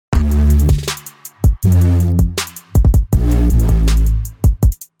What's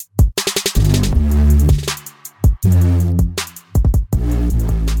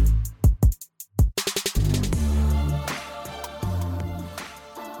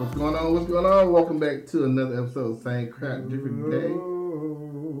going on? Welcome back to another episode of Same Crap, Different Day.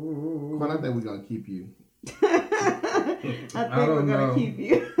 Quan, I think we're going to keep you. I think we're going to keep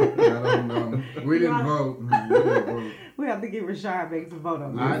you. I don't know. We didn't vote. We have to give Rashad back to vote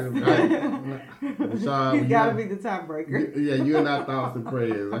on this. Rashad, he's got to be the tiebreaker. Yeah, you and I thoughts and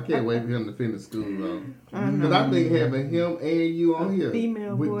prayers. I can't wait for him to finish school, though. Because I think having him and you on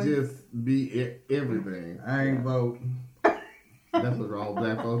here would just be everything. I ain't voting. That's what's wrong with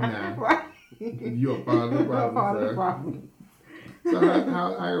black folks now. Right. You're a part of the problem, sir. So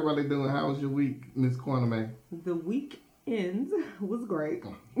how everybody doing? How was your week, Miss Quantum? The weekend was great.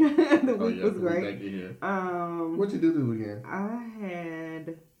 The week was great. What you do this weekend? I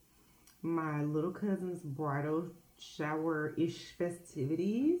had my little cousin's bridal shower-ish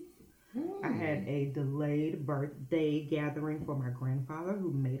festivities. I had a delayed birthday gathering for my grandfather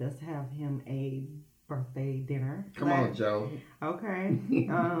who made us have him a birthday dinner. Come on, Joe. Okay.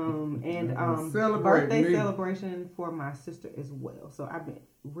 And birthday celebration for my sister as well. So I've been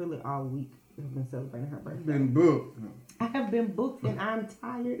really all week have been celebrating her birthday. Been booked. I have been booked and I'm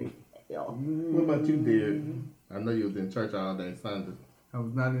tired as hell. What about you, dear? I know you was in church all day Sunday. I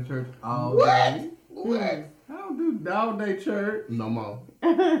was not in church all day. What? I don't do all day church. No more.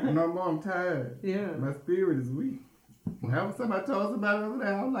 No more. I'm tired. Yeah. My spirit is weak. That was something I told us about the other day.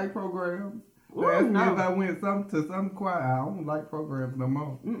 I don't like programs. Ooh, asked me no. if I went to some choir. I don't like programs no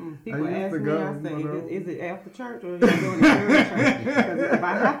more. People ask me, I say, is it after church or is it during the church? Because if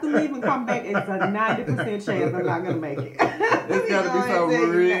I have to leave and come back, it's a 90% chance I'm not going to make it. It's got to be something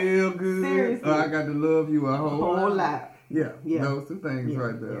real good. Seriously. I got to love you a whole lot. Yeah, those two things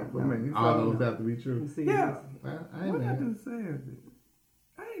right there. For me. All those have to be true. Yeah. I what I just said?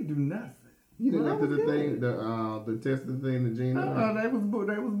 I ain't do nothing. You didn't go to the thing, the testing thing, the gene. They was booked.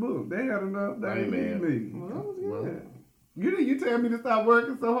 They had enough. They didn't need me. Well, that was good. You tell me to stop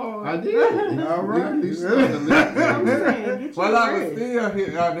working so hard. I did. All right. I'm saying, well, I was still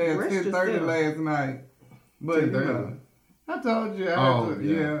here out there at 10:30 last night. But you know, I told you.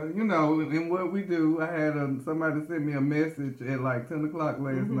 You know, and what we do, I had somebody sent me a message at like 10 o'clock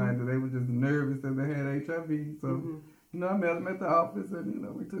last night that they were just nervous that they had HIV. So, you know, I met them at the office and, you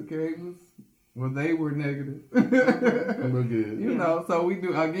know, we took care of it. Well, they were negative. We're good. You know, so we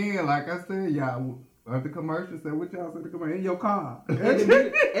do, again, like I said, y'all, at the commercial said, what y'all said the commercial? In your car. At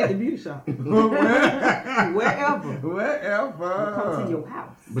the beauty shop. Wherever. Come to your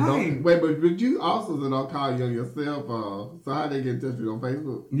house. But but you also don't call you on your cell phone. So how they get in touch with you on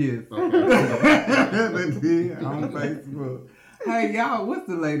Facebook? Yes. Okay. On Facebook. Hey, y'all, what's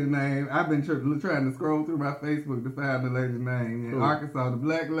the lady name? I've been trying to scroll through my Facebook to find the lady's name. In Arkansas, the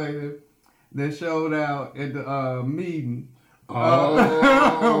black lady that showed out at the meeting. Oh,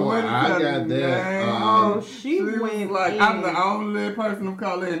 I got that. She went like, in. I'm the only person who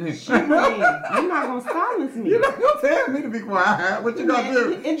called in. She went in. You're not going to silence me. You're not going to tell me to be quiet. What you going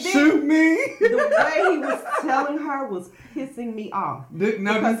to do? Shoot me? The way he was telling her was pissing me off. You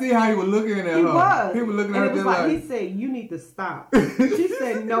see how he was looking at her? He was. He was looking at her just like, he said, you need to stop. She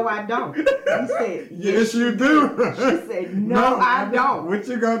said, no, I don't. He said, yes, you do. She said, no, I don't. What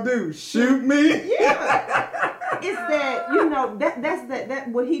you going to do? Shoot me? Yeah. It's that, you know, that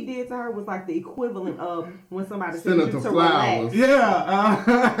what he did to her was like the equivalent of when somebody says you to relax.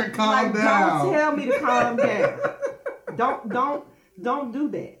 Yeah, calm down. Don't tell me to calm down. Don't do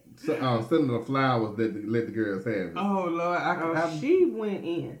that. So, sending the flowers that let the girls have it. Oh Lord, she went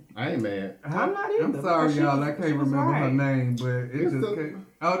in. I ain't mad. I'm not either. I'm sorry, y'all. I can't remember her name, but it just came.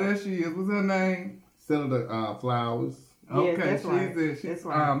 Oh, there she is. What's her name? Senator Flowers. Yes, that's right. She's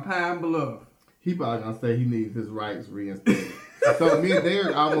Pine Bluff. He probably gonna say he needs his rights reinstated. So me and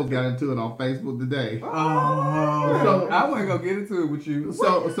Derek almost got into it on Facebook today. So I wasn't gonna get into it with you.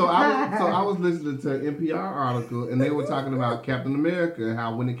 So I was listening to an NPR article and they were talking about Captain America and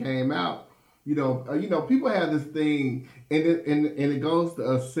how when it came out, you know, people have this thing and it goes to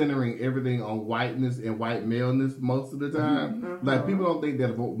us centering everything on whiteness and white maleness most of the time. Like people don't think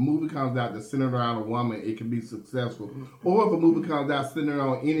that if a movie comes out that's centered around a woman, it can be successful. Or if a movie comes out centered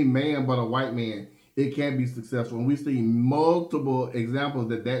on any man but a white man, it can be successful. And we see multiple examples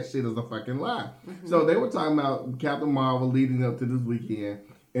that shit is a fucking lie. So they were talking about Captain Marvel leading up to this weekend,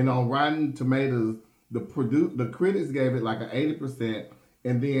 and on Rotten Tomatoes, the critics gave it like an 80%.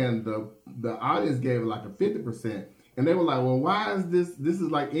 And then the audience gave it like a 50%. And they were like, well, why is this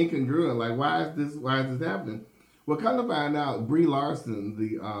is like incongruent. Like, why is this happening? Well, kind of find out, Brie Larson,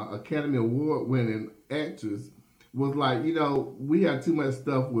 the Academy Award winning actress, was like, we had too much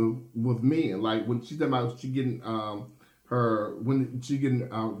stuff with men. Like when she's talking about she getting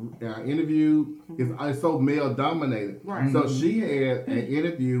interviewed, it's so male dominated. Right. So she had an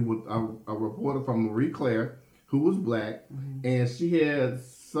interview with a reporter from Marie Claire who was black, and she had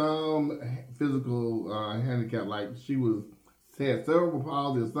some physical handicap, like she had cerebral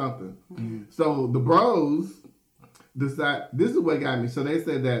palsy or something. So the bros decide, this is what got me. So they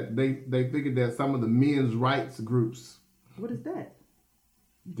said that they figured that some of the men's rights groups. What is that?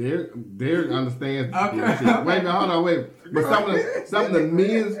 They understand. Okay. Wait, hold on, wait. But some of the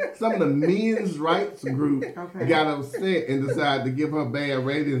men's rights group got upset and decided to give her bad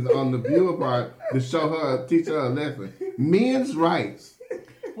ratings on the viewer part to teach her a lesson. Men's rights.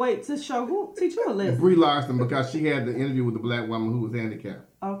 Wait, to show who? Teach her a lesson. Brie Larson, because she had the interview with the black woman who was handicapped.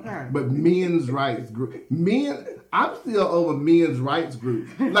 Okay. But men's rights group. I'm still over men's rights groups.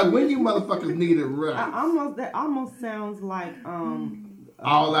 Like when you motherfuckers needed rights. That almost sounds like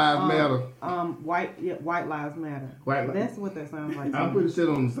All lives matter. White lives matter. That's what that sounds like. I'm putting shit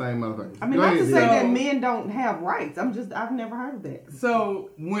on the same motherfuckers. I mean, not to say that men don't have rights. I've never heard of that. So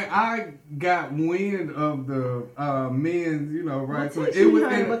when I got wind of the men's, rights, it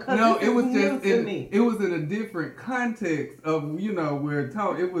was in a different context of, where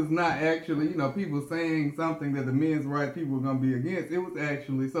it was not actually, people saying something that the men's rights people were gonna be against. It was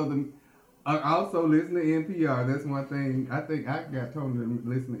actually I also listen to NPR. That's one thing. I think I got told to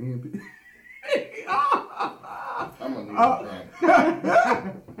listen to NPR. I'm gonna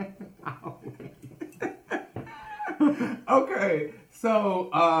need Okay,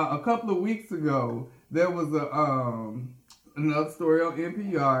 so a couple of weeks ago, there was another story on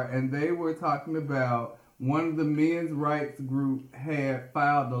NPR, and they were talking about one of the men's rights group had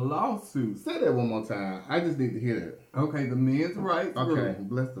filed a lawsuit. Say that one more time. I just need to hear it. Okay, the men's rights group. Okay,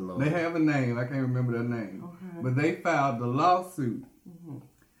 bless the Lord. They have a name. I can't remember their name. Okay. But they filed a lawsuit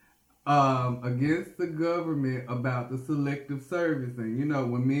against the government about the selective servicing.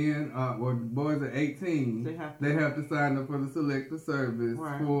 When men or boys are 18, they have to sign up for the selective service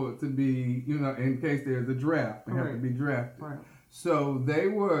for it to be, in case there's a draft. They have to be drafted. Right. So they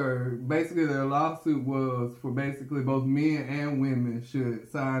were, basically their lawsuit was for basically both men and women should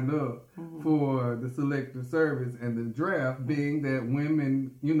sign up for the selective service, and the draft being that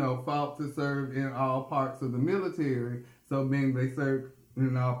women, fought to serve in all parts of the military. So being they served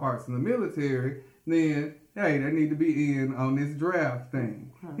in all parts of the military, then, hey, they need to be in on this draft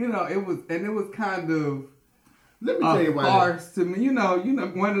thing. It was kind of, let me tell you why. Farce to me,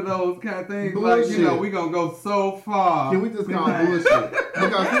 one of those kind of things. Bullshit. Like, we gonna go so far. Can we just call it bullshit?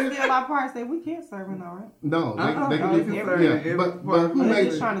 Because there's still a lot of parts that we can't serve in, all right? No, they can be but who made?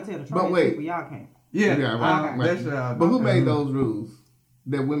 Just trying to tell the truth. But wait, people, y'all can't. Right. That's right. But who made those rules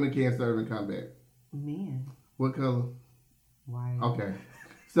that women can't serve in combat? Men. What color? White. Okay,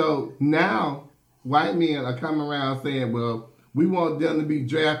 so now white men are coming around saying, "Well, we want them to be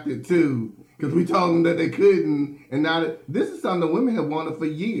drafted too." Because we told them that they couldn't, and now this is something that women have wanted for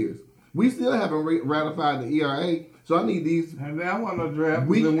years. We still haven't ratified the ERA, so I need these. And I want no draft.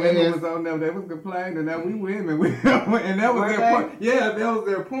 The women was on there. They was complaining, and now we women, and that was their point. Yeah, that was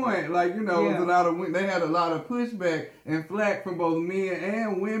their point. Like it was a lot of. They had a lot of pushback and flack from both men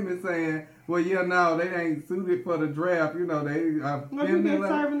and women saying, "Well, no, they ain't suited for the draft. They are." No, you can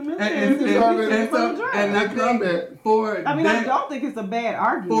serve in the military. And I think I don't think it's a bad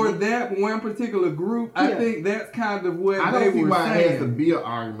argument for that one particular group. I think that's kind of what I they don't see were why saying. it has to be an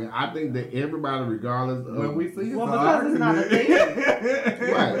argument. I think that everybody, regardless of what we see, because it's not a thing.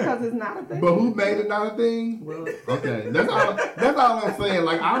 Right. Because it's not a thing. But who made it not a thing? Well, okay, that's all I'm saying.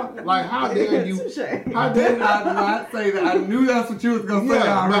 How dare you? How dare you? I say that? I knew that's what you was gonna say. But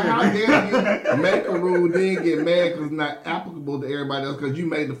how dare you make a rule, then get mad because it's not applicable to everybody else because you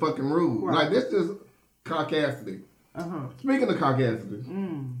made the fucking rule? Right. Like this is caucasity. Speaking of caucasity,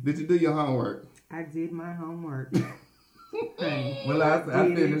 did you do your homework? I did my homework. Well, I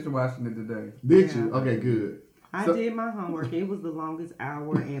finished watching it today. Did you? Okay, good. I did my homework. It was the longest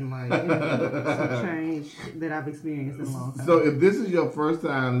hour and some change that I've experienced in a long time. So if this is your first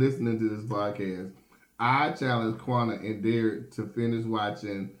time listening to this podcast, I challenge Quana and Derek to finish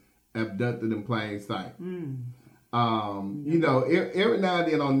watching Abducted in Plain Sight. Every now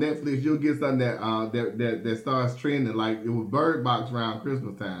and then on Netflix you'll get something that starts trending, like it was Bird Box around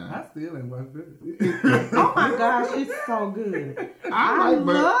Christmas time. I still ain't watched it. Oh my gosh, it's so good. I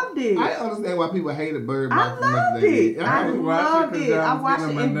loved it. I understand why people hated Bird Box. I loved it. I loved it. I watched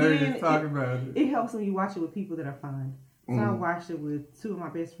it, and then it helps when you watch it with people that are fun. So I watched it with two of my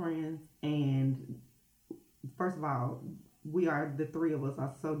best friends, and first of all, the three of us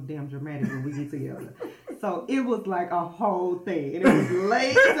are so damn dramatic when we get together. So it was like a whole thing, and it was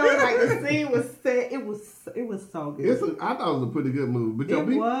late. So it was like the scene was set. It was so good. I thought it was a pretty good movie,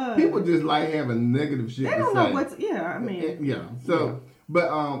 but people just like having negative shit. They don't know what. I mean, yeah. So, but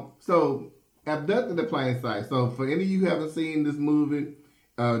so Abducted in Plain Sight. So for any of you who haven't seen this movie,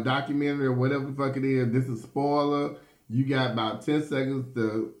 documentary or whatever the fuck it is, this is spoiler. You got about 10 seconds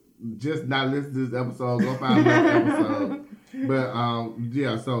to just not listen to this episode. Go find another episode.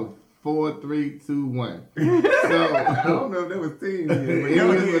 But so 4, 3, 2, 1. So I don't know if that was 10 yet. It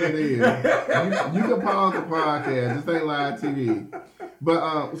is what it is. You can pause the podcast. This ain't live TV.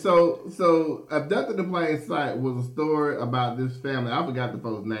 But so Abducted in Plain Sight was a story about this family. I forgot the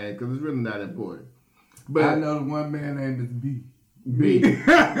folks' name because it's really not important. But I know the one man named is B. B was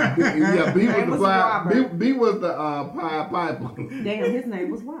the Pied. B was the Pied Piper. Damn, his name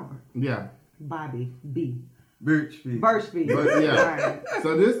was Robert. Yeah. Bobby B. Birchfield. But yeah. Right.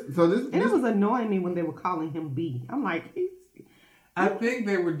 So this it was annoying me when they were calling him B. I'm like, I think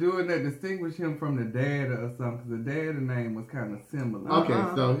they were doing that to distinguish him from the dad or something, because the dad's name was kind of similar. Okay,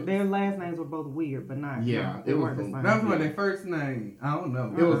 so their last names were both weird, but not. Yeah, they weren't the same. That was their first name. I don't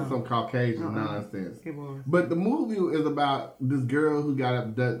know. It was some Caucasian nonsense. It was. But the movie is about this girl who got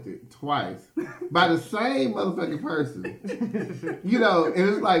abducted twice by the same motherfucking person. You know, and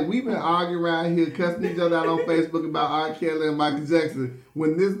it's like we've been arguing around here, cussing each other out on Facebook about R. Kelly and Michael Jackson,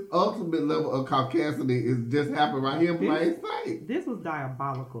 when this ultimate level of caucasity is just happening right here in plain sight. This was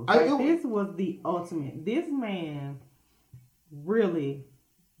diabolical. This was the ultimate. This man really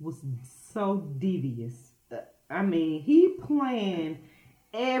was so devious. I mean, he planned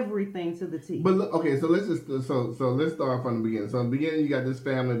everything to the T. But look, okay, so let's start from the beginning. So in the beginning, you got this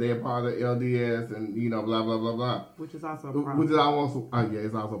family. They're part of LDS, and blah blah blah blah. Which is also a problem. Which is also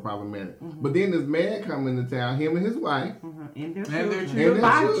it's also problematic. Mm-hmm. But then this man come into town, him and his wife, and their children.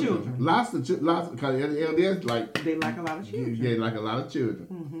 Lots of because LDS they like a lot of children. Yeah, like a lot of children.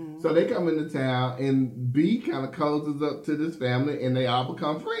 Mm-hmm. So they come into town, and B kind of closes up to this family, and they all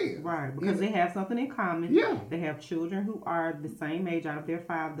become friends. Right, because they have something in common. Yeah, they have children who are the same age. Out of their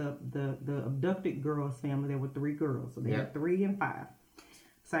 5, the abducted girls family, there were 3 girls, so they have 3 and 5.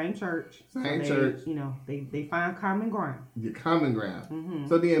 Same church. Church. They find common ground. The common ground. Mm-hmm.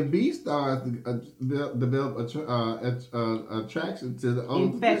 So then B starts to develop attraction to the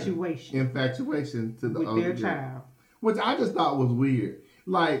older infatuation to the with older their girl, child, which I just thought was weird.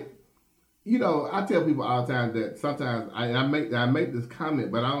 Like, I tell people all the time that sometimes I make this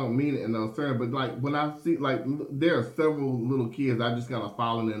comment, but I don't mean it in those terms. But like when I see there are several little kids I just kind of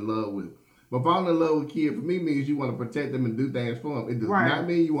fallen in love with. But falling in love with a kid for me means you want to protect them and do things for them. It does not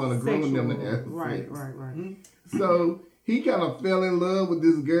mean you want to groom them to have sex. Right. So he kind of fell in love with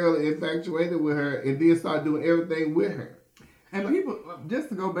this girl, infatuated with her, and then started doing everything with her. And people, just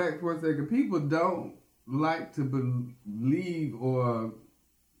to go back for a second, people don't like to believe, or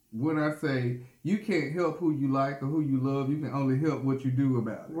when I say you can't help who you like or who you love, you can only help what you do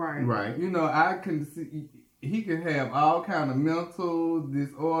about it. Right. I can see he can have all kind of mental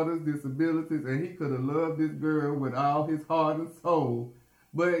disorders, disabilities, and he could have loved this girl with all his heart and soul.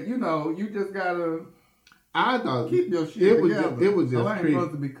 But you just gotta. I thought keep your shit together. It was just I ain't creepy.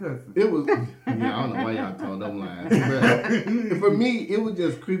 supposed to be cussing. It was. I don't know why y'all told them lines. But for me, it was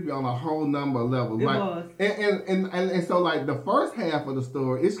just creepy on a whole number of levels. It was. And so like the first half of the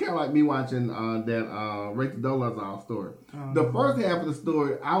story, it's kind of like me watching that Rachel Dolezal story. The first half of the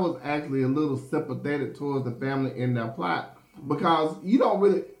story, I was actually a little sympathetic towards the family in their plot, because you don't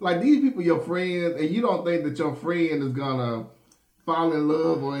really like these people, your friends, and you don't think that your friend is gonna fall in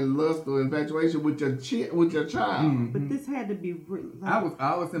love or in lust or infatuation with your child. Mm-hmm. But this had to be I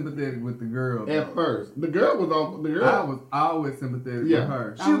was sympathetic with the girl at first. The girl was on the girl. I was always sympathetic with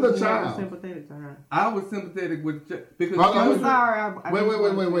her. She was a child. Sympathetic to her. I was sympathetic with because I'm sorry. Wait.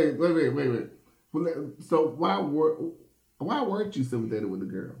 So why weren't you sympathetic with the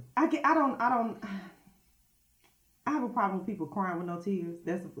girl? I have a problem with people crying with no tears.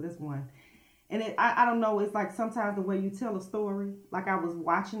 That's one. And I don't know, it's like sometimes the way you tell a story, like I was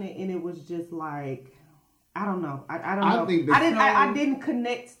watching it and it was just like, I don't know. I don't know. I didn't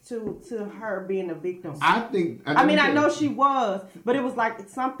connect to her being a victim. I know she was, but it was like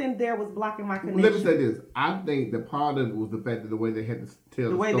something there was blocking my connection. Let me say this. I think the part of it was the fact that the way they had to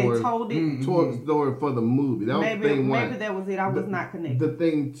tell the way story. They told it. Told the story for the movie. That was the thing one. Maybe that was it. I was not connected. The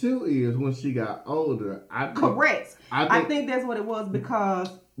thing two is when she got older. Correct. I think that's what it was because...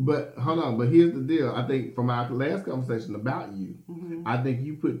 But hold on, but here's the deal. I think from our last conversation about you, I think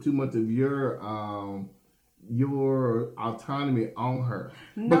you put too much of your your autonomy on her.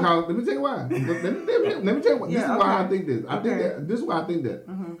 No. Because let me tell you why. let me tell you why. This is why I think this. I think that this is why I think that.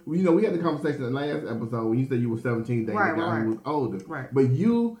 Mm-hmm. You know, we had the conversation in the last episode when you said you were 17, dating a guy who was older. Right. But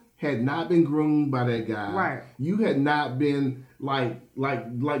you had not been groomed by that guy. Right. You had not been like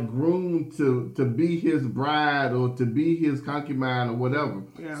groomed to be his bride or to be his concubine or whatever.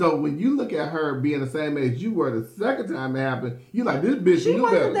 Yeah. So when you look at her being the same age you were the second time it happened, you like, this bitch. She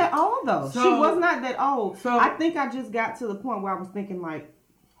wasn't that old though. So, she was not that old. So I think I just got to the point where I was thinking like,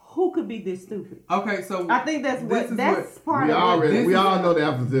 who could be this stupid? Okay, so I think that's part of it. We all know the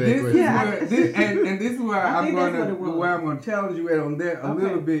answer to that question. And this is where I'm going to challenge you at on that a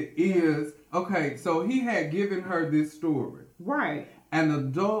little bit is, okay, so he had given her this story. Right. An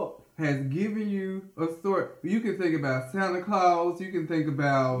adult has given you a story. You can think about Santa Claus. You can think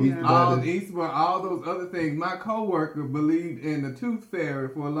about Easter, all those other things. My coworker believed in the tooth fairy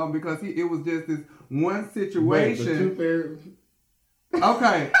for a long because it was just this one situation. Wait, the tooth fairy.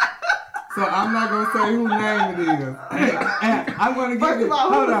 Okay, so I'm not gonna say whose name it is. And I'm gonna give First of all,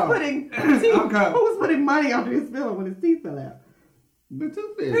 who was putting money under his pillow when his teeth fell out? The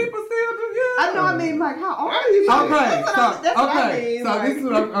tooth fairy. People still do. Yeah. I know. I mean, like how old?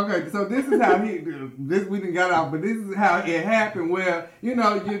 So this is how this we didn't got out, but this is how it happened. Where your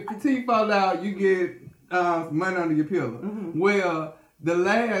teeth fall out, you get money under your pillow. Mm-hmm. Well, the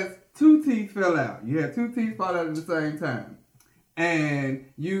last 2 teeth fell out. You had 2 teeth fall out at the same time.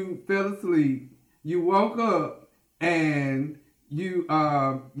 And you fell asleep. You woke up and you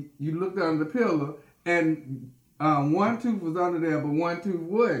looked under the pillow, and one tooth was under there, but one tooth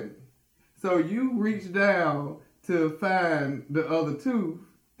wasn't. So you reached down to find the other tooth,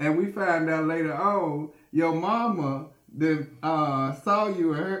 and we found out later on your mama saw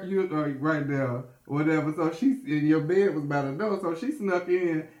you and heard you right there, whatever. So and your bed was by the door, so she snuck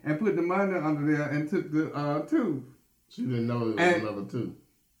in and put the money under there and took the tooth. She didn't know it was another tooth.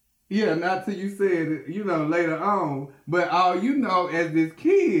 Yeah, not till you said it, later on. But all you know as this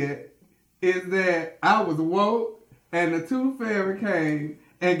kid is that I was woke and the tooth fairy came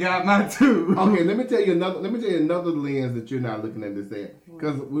and got my tooth. Okay, let me tell you another lens that you're not looking at this at.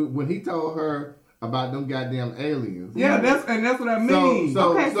 Because when he told her about them goddamn aliens. Yeah, that's what I mean.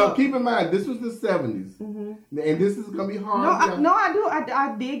 So keep in mind, this was the 70s. Mm-hmm. And this is going to be hard.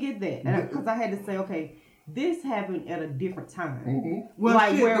 I did get that. Because I had to say, okay, this happened at a different time. Mm-hmm. Well,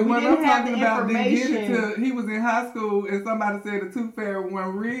 where we didn't have the information. He was in high school and somebody said the tooth fairy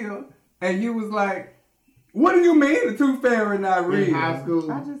wasn't real. And you was like, what do you mean the tooth fairy not real? In high school?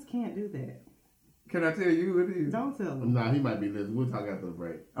 I just can't do that. Can I tell you who it is? Don't tell him. Nah, he might be listening. We'll talk after the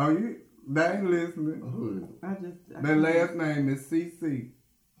break. Oh, they ain't listening. Who is it? Their last name is CC.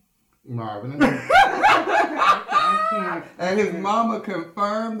 Marvin. And his mama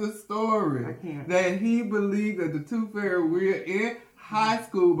confirmed the story that he believed that the tooth fairy were in high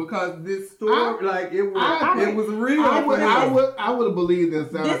school because this story, it was real. I would have believed in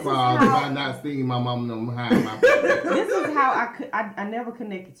Santa Claus if I not seen my mom behind my back. This is how I never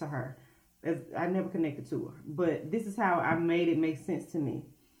connected to her. I never connected to her. But this is how I made it make sense to me.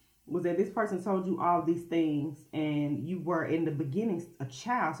 Was that this person told you all these things and you were in the beginning a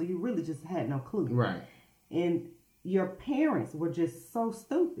child, so you really just had no clue. Right. And your parents were just so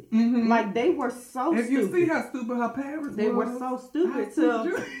stupid. Mm-hmm. Like they were so stupid. If you see how stupid her parents were so stupid.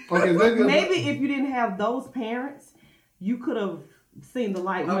 Maybe if you didn't have those parents, you could have seen the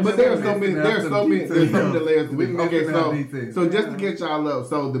light. But there's so many layers to this. Okay, so just to get y'all up,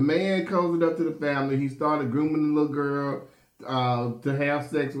 so the man comes up to the family. He started grooming the little girl to have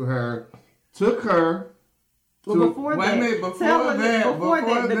sex with her. Took her. Before that,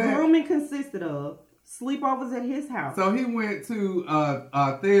 the grooming consisted of sleepovers at his house. So he went to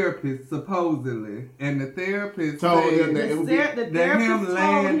a therapist supposedly, and the therapist told him that him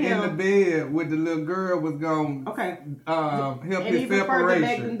laying in the bed with the little girl was going help his separation. Further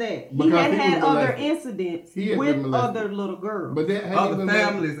back than that, he had other incidents with other little girls, but other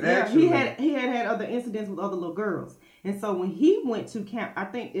families. Actually, he had other incidents with other little girls. And so when he went to camp, I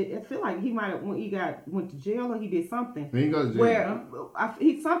think I feel like he might have went to jail or he did something. He goes to jail.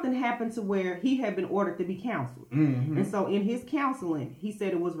 Where something happened to where he had been ordered to be counseled. Mm-hmm. And so in his counseling, he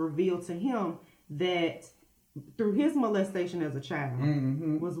said it was revealed to him that through his molestation as a child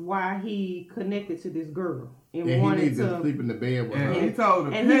was why he connected to this girl and wanted he needed to sleep in the bed with her. He told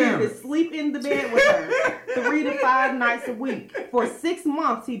her, and he needed to sleep in the bed with her 3 to 5 nights a week for 6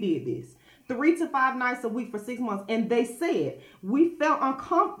 months. He did this. 3 to 5 nights a week for 6 months. And they said, we felt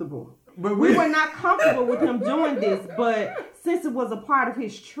uncomfortable But we were not comfortable with him doing this, but since it was a part of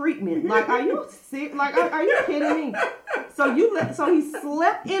his treatment, like, are you sick? Like, are you kidding me? So he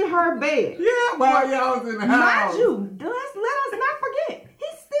slept in her bed. Yeah, while y'all was in the house. Mind you, let us not forget, he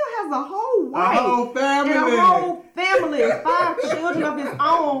still has a whole wife, a whole family, and a whole family, 5 children of his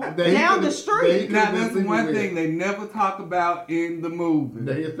own down the street. Now that's one thing they never talk about in the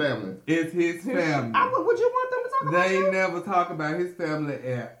movie. His family. It's his family. Would you want them to talk about They him? never talk about his family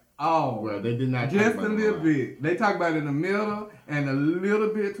at all. Well, they did not. Just a little bit. They talk about it in the middle and a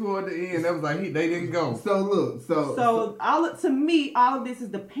little bit toward the end. That was like they didn't go. So look, to me, all of this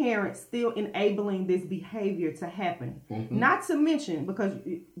is the parents still enabling this behavior to happen. Mm-hmm. Not to mention, because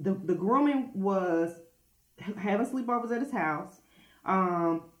the grooming was having sleepovers at his house,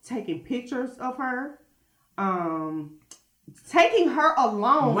 taking pictures of her, taking her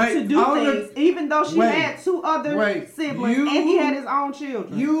alone to do things, even though she had 2 other siblings and he had his own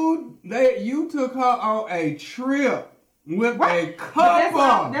children. You took her on a trip with a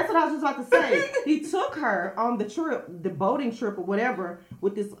couple. That's what I was just about to say. He took her on the trip, the boating trip or whatever,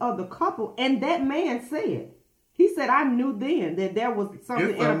 with this other couple, and that man said, he said, I knew then that there was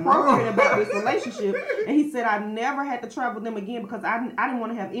something inappropriate about this relationship. And he said, I never had to travel with them again because I didn't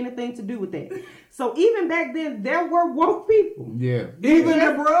want to have anything to do with that. So even back then, there were woke people. Yeah. Even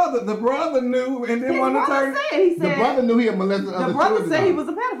the brother knew and didn't want to turn. He said, the brother knew he had molested other children. The brother said he was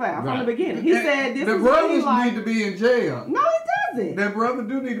a pedophile from the beginning. He said, the brothers need to be in jail. No, he doesn't. That brother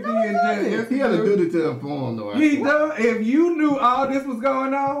do need to be in jail. Yes, he had a duty to inform though. He does. If you knew all this was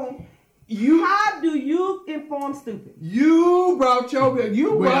going on, how do you inform stupid? You brought your... Wait.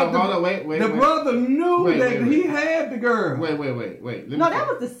 The brother knew that he had the girl. Wait. No, that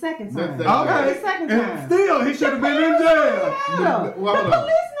was the second time. Okay. The second time. And still, he should have been in jail. The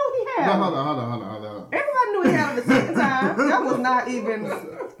police knew he had. No, hold on. Everybody knew he had it the second time. That was not even...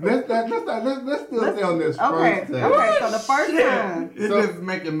 Let's still stay on this first time. Okay, so the first time... It just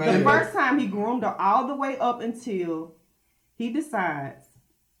make it mad. The first time he groomed her all the way up until he decides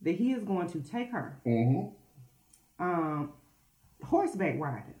that he is going to take her horseback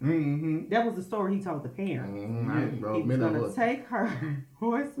riding. Mm-hmm. That was the story he told the parents. Mm-hmm. He was going to take her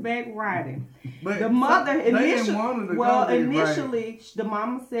horseback riding. But the mother initially, the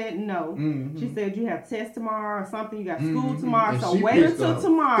mama said no. Mm-hmm. She said you have tests tomorrow or something. You got school tomorrow, so wait until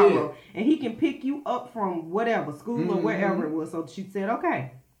tomorrow, and he can pick you up from whatever school or wherever it was. So she said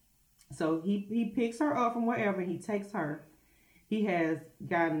okay. So he picks her up from wherever. And he takes her. He had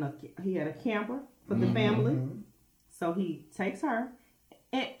a camper for the family, so he takes her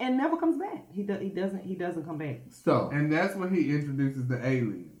and never comes back. He doesn't come back. So and that's when he introduces the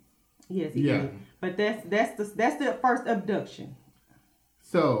aliens. Yes, he did. But that's the first abduction.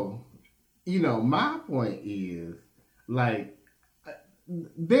 So, my point is like,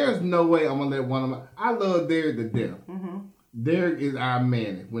 there's no way I'm gonna let one of my. I love Derek to death. Mm-hmm. Derek is our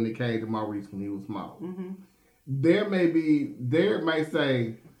man when it came to Maurice when he was small. Mm-hmm. Derek may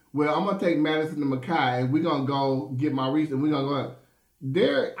say, well, I'm going to take Madison and Mackay and we're going to go get Maurice and we're going to go.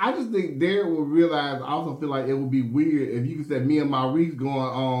 Derek, I just think Derek will realize, I also feel like it would be weird if you could say me and Maurice going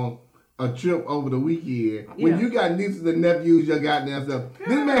on a trip over the weekend when you got nieces and nephews, your goddamn stuff. This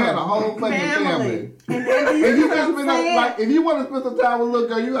man had a whole fucking family. And you can spend if you want to spend some time with a little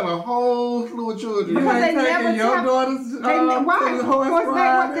girl, you got a whole slew of children. You ain't taking your daughters to the horse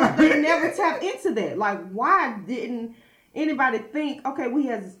ride. They never tap into that. Like, why didn't anybody think, okay, we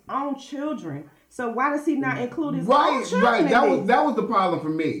have his own children, so why does he not include his own children? Right, that was the problem for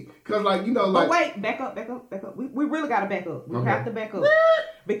me. Because, But wait, back up. We really got to back up. We have to back up.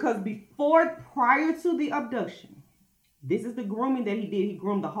 Because prior to the abduction, this is the grooming that he did. He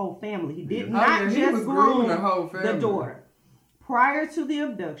groomed the whole family. He did not just groom the whole family. The daughter. Prior to the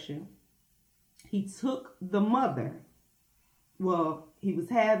abduction, he took the mother. Well, he was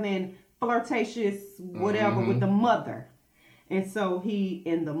having flirtatious whatever with the mother. And so he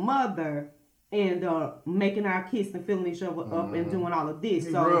and the mother and making our kiss and filling each other up and doing all of this.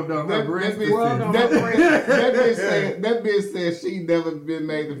 He so rubbed on her breast. That bitch said she never been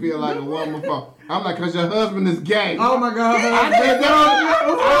made to feel like a woman before. I'm like, because your husband is gay. Oh my God. I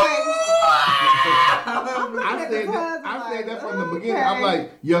said that from the beginning. I'm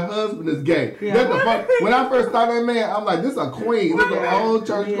like, your husband is gay. Yeah. When I first saw that man, I'm like, this is a queen. This is an old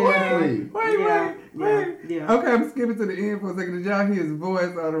church queen. Wait. Yeah. Okay, I'm skipping to the end for a second. Did y'all hear his voice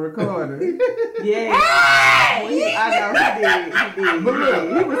on the recorder? Yeah. I know, he did. But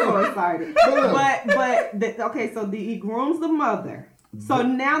look, he was so excited. But he grooms the mother. So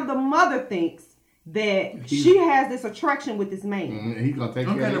now the mother thinks that she has this attraction with this man. And he's gonna take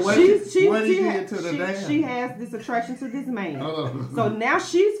care of what he did to the dad. She has this attraction to this man. So now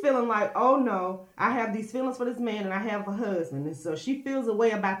she's feeling like, oh no, I have these feelings for this man and I have a husband. And so she feels a way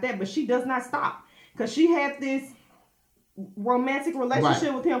about that, but she does not stop. Because she had this romantic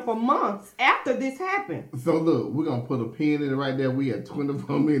relationship with him for months after this happened. So look, we're gonna put a pin in it right there. We at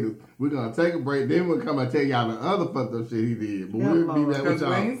 24 minutes. We're gonna take a break. Then we'll come and tell y'all the other fucked up shit he did. But we'll be back with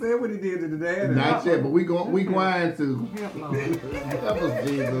y'all. He ain't said what he did to the dad. Not yet, but we going to. Help us,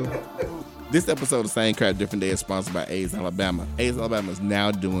 Jesus. This episode of Same Crap Different Day is sponsored by AIDS Alabama. AIDS Alabama is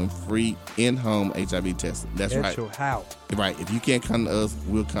now doing free in-home HIV testing. That's right. Your house. Right. If you can't come to us,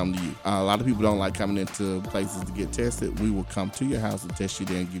 we'll come to you. A lot of people don't like coming into places to get tested. We will come to your house and test you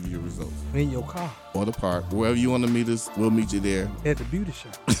there and give you your results. In your car. Or the park. Wherever you want to meet us, we'll meet you there. At the beauty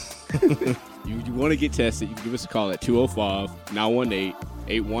shop. You want to get tested, you can give us a call at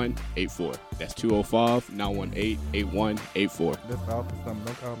 205-918-8184. That's 205-918-8184. That's all for something.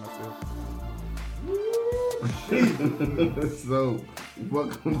 Don't call myself. So,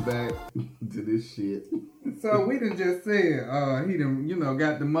 welcome back to this shit. So we done just said he done,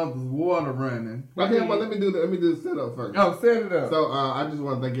 got the mother's water running. Okay, well let me do the setup first. Oh, set it up. So I just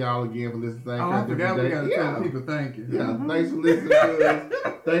want to thank y'all again for listening. I forgot we gotta tell people thank you. Yeah, thanks for listening to us.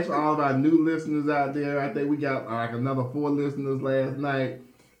 Thanks for all of our new listeners out there. I think we got like another 4 listeners last night.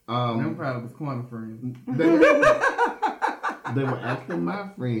 Them probably was corner friends. They were actually my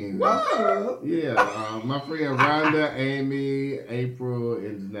friends. What? Yeah, my friend Rhonda, Amy, April,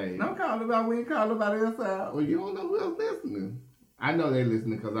 and Janae. Don't call we ain't call nobody else out. Well, you don't know who else listening. I know they're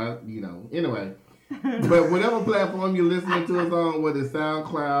listening because Anyway, but whatever platform you're listening to us on, whether it's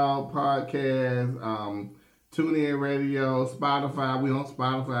SoundCloud, podcast, TuneIn Radio, Spotify. We on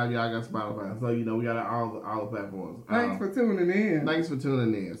Spotify. Y'all got Spotify. So, we got all the platforms. Thanks for tuning in. Thanks for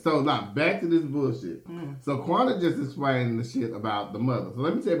tuning in. So, now, back to this bullshit. So, Quanta just explained the shit about the mother. So,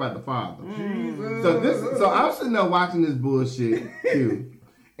 let me tell you about the father. Jesus. So I'm sitting there watching this bullshit, too.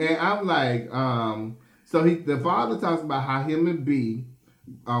 And I'm like, the father talks about how him and B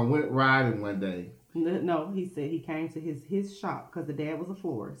went riding one day. No, he said he came to his shop because the dad was a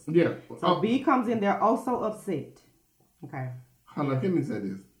florist. Yeah. So B comes in there so upset. Okay. Hold on, let me say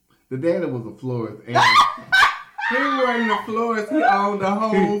this. The dad was a florist. And he wasn't a florist. He owned the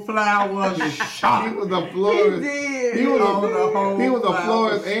whole flower shop. He was a florist. He did. He was a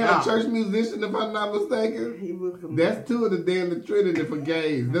florist and shop. a church musician, if I'm not mistaken. He was That's 2 of the daily Trinity for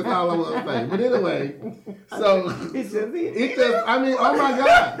gays. That's all I want to say. But anyway, so it just oh my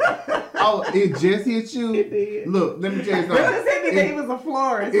God. Oh, it just hit you. It did. Look, let me tell you something. It just hit me that he was a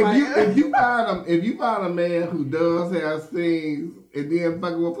florist. If you find a man who does have things and then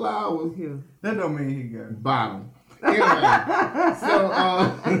fucking with flowers, that don't mean he got it. Bottom. Anyway,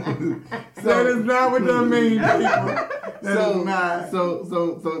 that is not what that means, people.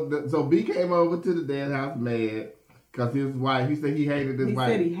 So B came over to the dad's house mad because his wife. He said he hated his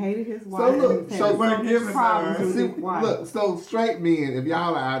wife. He said he hated his wife. So straight men, if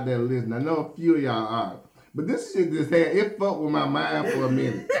y'all are out there listening, I know a few of y'all are, but this shit just it fucked with my mind for a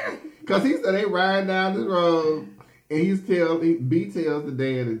minute because he said they riding down the road. And B tells the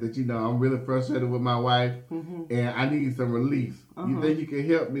dad that, I'm really frustrated with my wife and I need some release. You think you can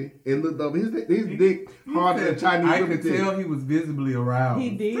help me? And looked over his dick harder than Chinese. I could tell he was visibly aroused.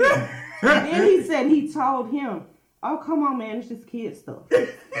 He did. And then he said he told him, oh, come on, man, it's just kid stuff.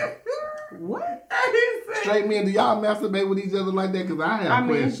 What? Straight men, do y'all masturbate with each other like that? Because I have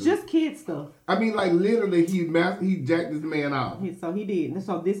questions. It's just kid stuff. I mean, like, literally, he jacked this man off. So he did.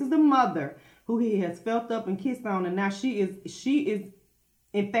 So this is the mother who he has felt up and kissed on, and now she is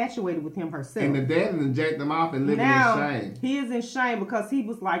infatuated with him herself. And the dad has jacked him off and living in shame. He is in shame because he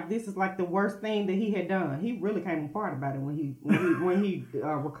was like, this is like the worst thing that he had done. He really came apart about it when he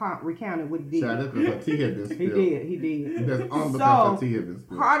recounted what he did. That's because her tea had been spilled. He did. That's on because her tea had been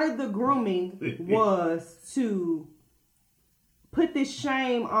spilled. Part of the grooming was to put this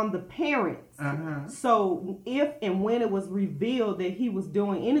shame on the parents. So if and when it was revealed that he was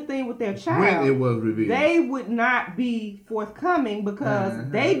doing anything with their child, when it was revealed, they would not be forthcoming because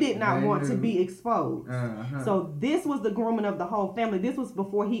they did not want to be exposed. So this was the grooming of the whole family. This was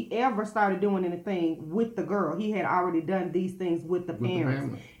before he ever started doing anything with the girl. He had already done these things with the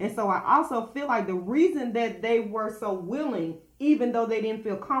parents. And so I also feel like the reason that they were so willing, even though they didn't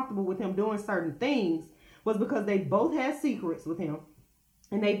feel comfortable with him doing certain things, was because they both had secrets with him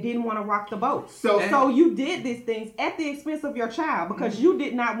and they didn't want to rock the boat. So you did these things at the expense of your child because you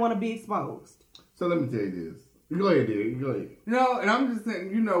did not want to be exposed. So let me tell you this. Go ahead, dude. Go ahead. No, and I'm just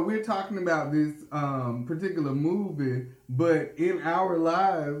saying, we're talking about this particular movie, but in our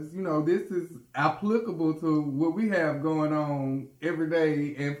lives, this is applicable to what we have going on every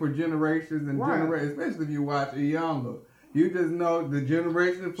day and for generations and generations, especially if you watch it younger. You just know the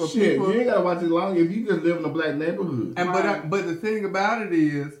generation for people. You ain't gotta watch it long if you just live in a black neighborhood. And but the thing about it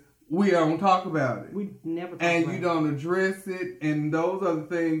is, we don't talk about it. We never talk about it. And you don't address it and those other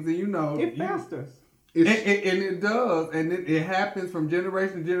things. And it festers. And it does. And it happens from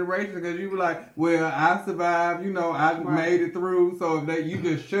generation to generation because you be like, well, I survived. I made it through. So you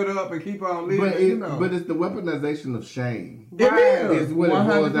just shut up and keep on living. But it's the weaponization of shame. It is. It's what 100%. It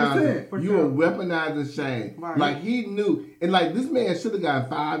boils down to. You are weaponizing shame. Right. Like he knew. And like this man should have gotten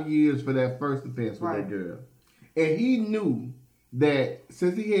 5 years for that first offense with that girl. And he knew that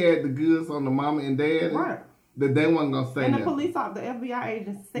since he had the goods on the mama and dad, that they weren't gonna say and nothing. The police officer, the FBI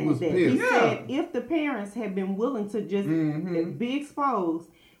agent said that. He said if the parents had been willing to just be exposed,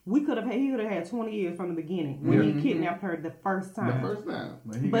 he would have had 20 years from the beginning when he kidnapped her the first time.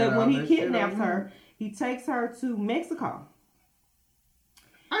 But when he kidnaps her, he takes her to Mexico.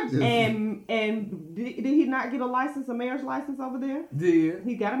 And did he not get a marriage license over there? Did.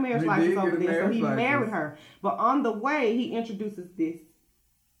 He got a marriage license over there, so he married her. But on the way, he introduces this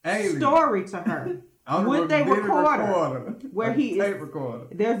story to her with a recorder where he is.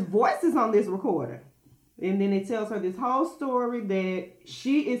 There's voices on this recorder, and then it tells her this whole story that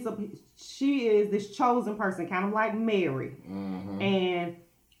she is this chosen person, kind of like Mary, and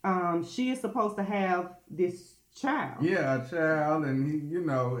she is supposed to have this child. Yeah, a child, and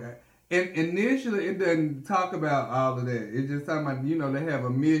and initially it doesn't talk about all of that. It's just talking about, they have a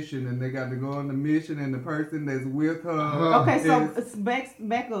mission and they got to go on the mission and the person that's with her. Okay, so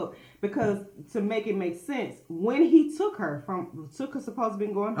back up, because to make it make sense, when he took her supposed to be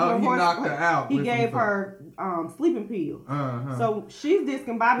going to he knocked her out. He gave her sleeping pills. So she's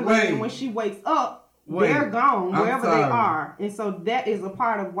discombobulated, and when she wakes up, they're gone wherever they are. And so that is a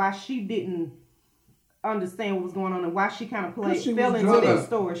part of why she didn't understand what was going on and why she kind of fell into that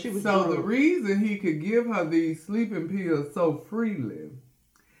story. She was so the reason he could give her these sleeping pills so freely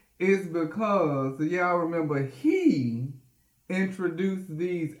is because y'all remember he introduced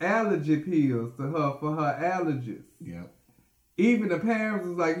these allergy pills to her for her allergies. Yeah. Even the parents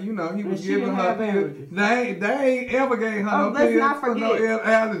was like, he was giving her pills. They ain't ever gave her no pills for no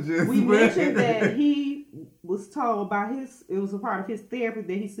allergies. We mentioned that he was told by it was a part of his therapy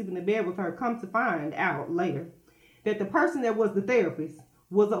that he's sleeping in bed with her. Come to find out later that the person that was the therapist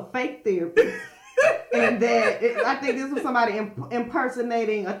was a fake therapist. And that I think this was somebody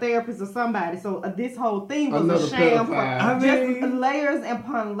impersonating a therapist or somebody. So this whole thing was a sham for just layers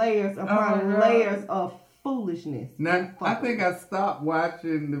upon layers upon layers of foolishness. Now, I think I stopped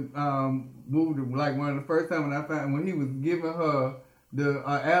watching the movie like one of the first time when he was giving her the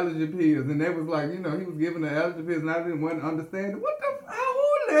allergy pills, and they was like, he was giving the allergy pills, and I didn't want to understand it.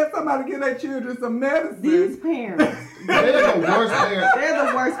 Who let somebody give their children some medicine? These parents. They're the worst parents. They're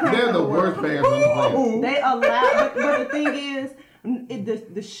the worst parents. They're the worst parents on the planet. They allow, but the thing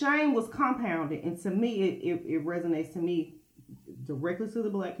is, the shame was compounded, and to me, it resonates to me directly to the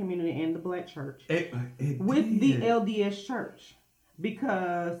black community and the black church with the LDS church,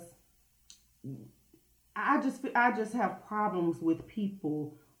 because I just have problems with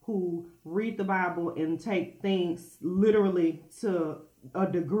people who read the Bible and take things literally to a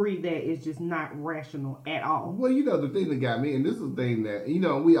degree that is just not rational at all. Well, the thing that got me, and this is the thing that,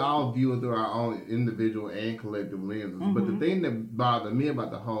 we all view it through our own individual and collective lenses, but the thing that bothered me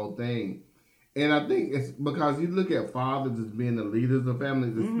about the whole thing, and I think it's because you look at fathers as being the leaders of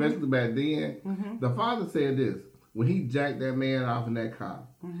families, especially back then, the father said this, when he jacked that man off in that car,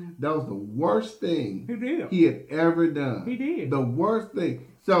 that was the worst thing he had ever done. He did. The worst thing.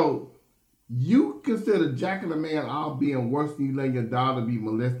 So you consider jacking a man off being worse than you letting your daughter be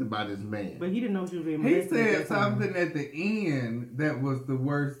molested by this man. But he didn't know she was being molested. He said something at the end that was the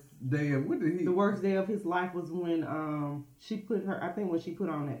worst day of, The worst day of his life was when she put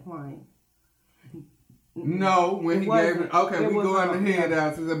on that plane. No, when he gave it. Okay, we go on the head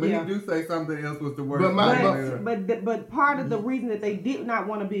out. But he do say something else was the worst. But part of the reason that they did not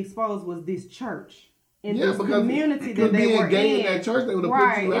want to be exposed was this church. In this community that they were in. That church, they would have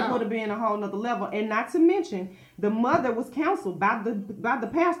put you out. It would have been a whole nother level. And not to mention, the mother was counseled by the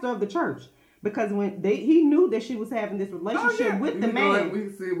pastor of the church. Because when he knew that she was having this relationship with the man.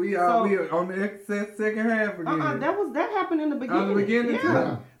 We are on the second half again. That happened in the beginning. The beginning too.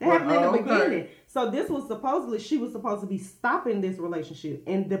 That happened in the beginning. So this was she was supposed to be stopping this relationship,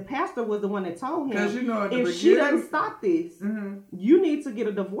 and the pastor was the one that told him, if she doesn't stop this, you need to get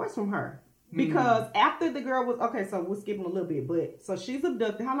a divorce from her. Because after the girl was, okay, so we're skipping a little bit, but so she's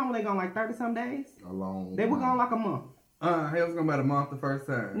abducted. How long were they gone? Like 30-some days? A long They were gone like a month. He was gone about a month the first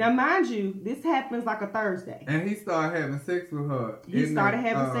time. Now, mind you, this happens like a Thursday. And he started having sex with her. He started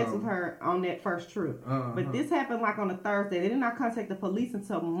having sex with her on that first trip. But this happened like on a Thursday. They did not contact the police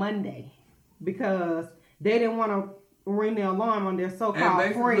until Monday because they didn't want to ring the alarm on their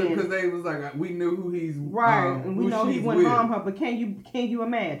so-called friend. Because they was like, we knew who he's right, and we know he wouldn't harm her. But can you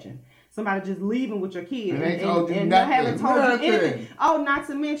imagine somebody just leaving with your kid and they haven't told you anything? Oh, not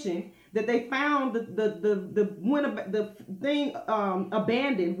to mention that they found the thing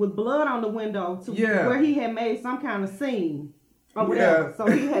abandoned with blood on the window where he had made some kind of scene or whatever. Yeah.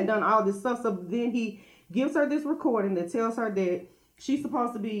 So he had done all this stuff. So then he gives her this recording that tells her that she's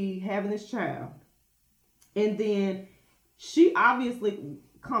supposed to be having this child. And then she obviously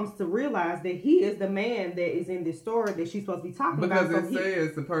comes to realize that he is the man that is in this story that she's supposed to be talking about. Because it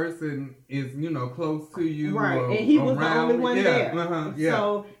says the person is, close to you. Right. And he was the only one there.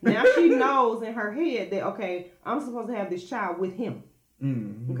 So now she knows in her head that, okay, I'm supposed to have this child with him.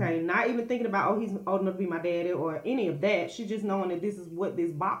 Mm-hmm. Okay. Not even thinking about, he's old enough to be my daddy or any of that. She just knowing that this is what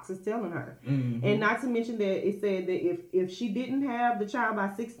this box is telling her. Mm-hmm. And not to mention that it said that if she didn't have the child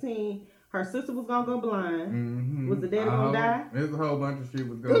by 16, her sister was gonna go blind. Mm-hmm. Was the daddy gonna die? There's a whole bunch of shit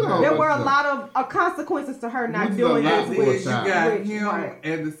was going on. There were a lot of consequences to her not doing this. You got him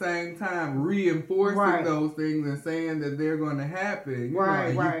at the same time reinforcing those things and saying that they're going to happen.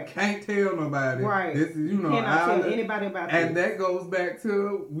 You can't tell nobody. Right. This is you cannot tell anybody about this. And that goes back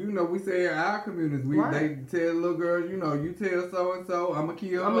to we say in our communities they tell little girls you tell so and so I'm gonna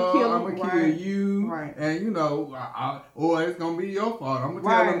kill her. I'm gonna kill you. Right. And or it's gonna be your fault. I'm gonna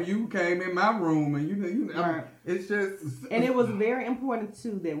tell them you came in my room and it's just. And it was very important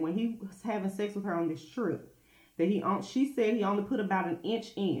too that when he was having sex with her on this trip, that she said he only put about an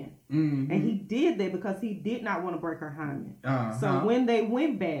inch in, and he did that because he did not want to break her hymen. So when they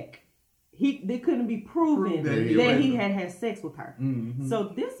went back, they couldn't be proven that he had sex with her. Mm-hmm.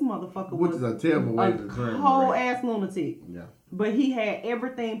 So this motherfucker was a terrible way to whole ass lunatic. Yeah, but he had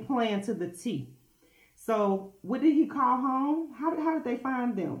everything planned to the T. So, what did he call home? How did they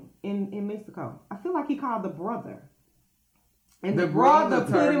find them in Mexico? I feel like he called the brother. And the brother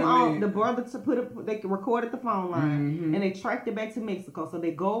put him on. The brother they recorded the phone line and they tracked it back to Mexico. So they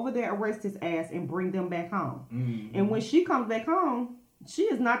go over there, arrest his ass, and bring them back home. Mm-hmm. And when she comes back home, she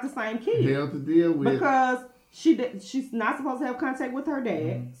is not the same kid. Hell to deal with. Because she's not supposed to have contact with her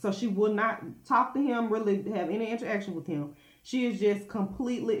dad, so she will not talk to him, really have any interaction with him. She is just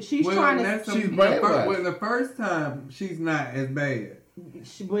completely. She's trying to. She's bad. The first time she's not as bad.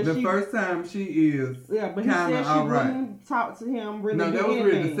 First time she is. Yeah, but he said she wouldn't talk to him really. No, that was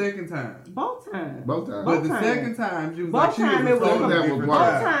really the second time. Both times. But the second time she was like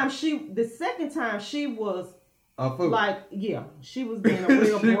she was. The second time she was. A fool. She was being a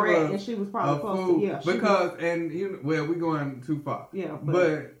real brat, and she was probably supposed to. Because we're going too far. Yeah,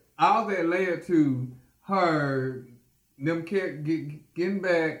 but all that led to her. Them kept getting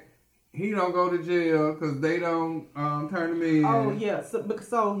back. He don't go to jail because they don't turn him in. Oh yeah, so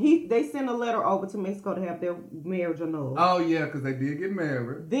they sent a letter over to Mexico to have their marriage annulled. Oh yeah, because they did get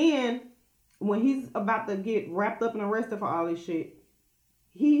married. Then when he's about to get wrapped up and arrested for all this shit,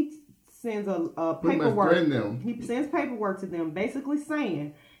 he sends a paperwork. He sends paperwork to them, basically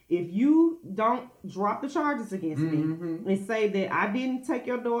saying, if you don't drop the charges against me and say that I didn't take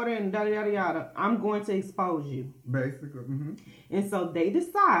your daughter and yada yada yada, I'm going to expose you. Basically. Mm-hmm. And so they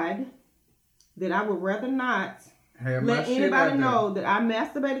decide that I would rather not let anybody know that I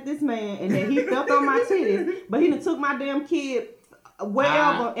masturbated this man and that he felt on my titties, but he done took my damn kid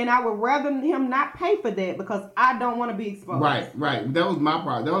wherever, and I would rather him not pay for that because I don't want to be exposed. Right. That was my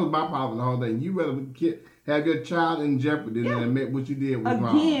problem. That was my problem the whole thing. You rather have your child in jeopardy than admit what you did was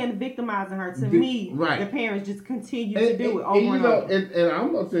wrong. Again, victimizing her. To me, the parents just continue to do it over and over. And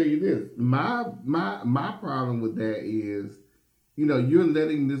I'm gonna tell you this: my problem with that is, you're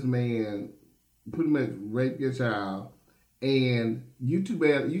letting this man pretty much rape your child, and you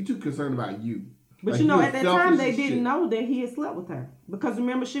too concerned about you. But at that time they didn't know that he had slept with her because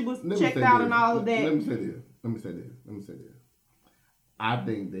remember she was checked out and all of that. Let me say this. I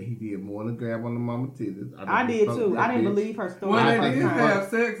think that he did more than grab on the mama's titties. I did too. I didn't believe her story. Well, they did have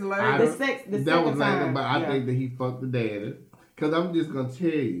sex later. The second time. But I think that he fucked the daddy. Because I'm just going to tell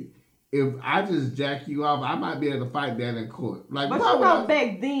you, if I just jack you off, I might be able to fight that in court. But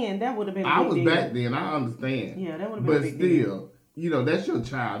back then, that would have been a big deal. Back then, I understand. Yeah, that would have been a big deal. But still, that's your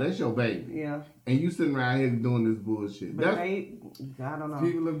child. That's your baby. Yeah. And you sitting around here doing this bullshit. But they I don't know.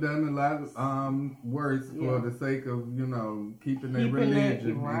 People have done a lot worse for the sake of, keeping their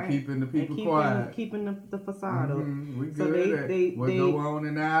religion and keeping the people quiet. Keeping the facade up. We good at what go on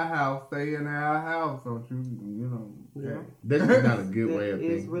in our house, stay in our house, don't you, Yeah. That's just not a good way of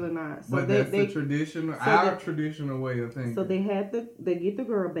thinking. It's really not. So but that's the traditional, traditional way of thinking. So they get the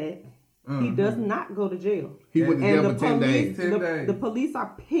girl back. He does not go to jail. He went to jail for 10 days. The police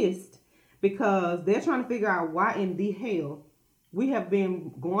are pissed because they're trying to figure out why in the hell we have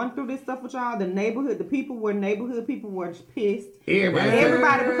been going through this stuff with y'all. The neighborhood people were pissed.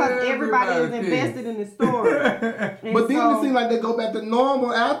 Everybody because everybody is invested in the story. But then it seems like they go back to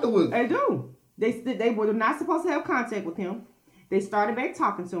normal afterwards. They do. They were not supposed to have contact with him. They started back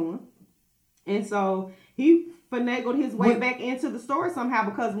talking to him. And so he finagled his way back into the store somehow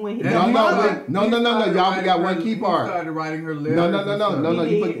because when he... No. Y'all forgot one key part. He started writing her letters. No.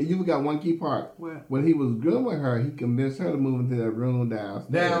 You forgot one key part. What? When he was good with her, he convinced her to move into that room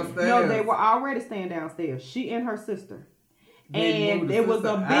downstairs. No, they were already staying downstairs. She and her sister. And there was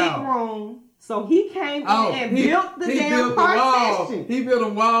a big room. So he came in and built the damn partition. He built a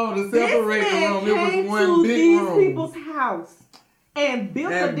wall to separate the room. It was one big room. These people's house. And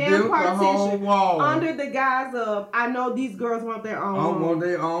built a damn partition under the guise of, I know these girls want their own room. Want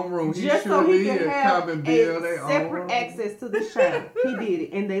their own room. Just so he could have a separate access to the shop. He did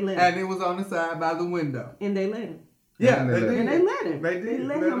it, and they let him. And it was on the side by the window. And they let him. Yeah, they let him. They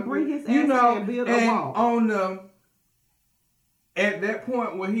let him bring his ass in and build a wall. At that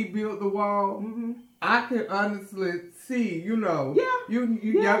point when he built the wall, I can honestly see, you got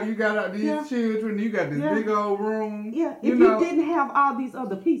these children, you got this big old room. Yeah, if you didn't have all these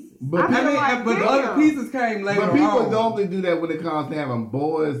other pieces. But the other pieces came later on. But people normally do that when it comes to having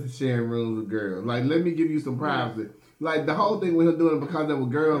boys sharing rooms with girls. Like, let me give you some privacy. Like, the whole thing with him doing it because they were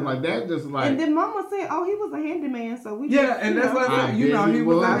girls, like, that just like... And then Mama said, he was a handyman, so we and that's what I said, he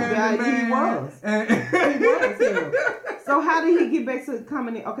was a handyman. He was. So how did he get back to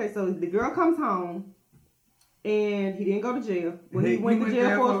coming in? Okay, so the girl comes home, and he didn't go to jail. Well, he went to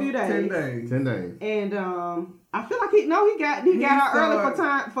jail for a few days. 10 days. And I feel like he got out early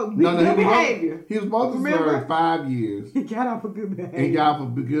for good behavior. He was supposed to serve 5 years. He got out for good behavior. He got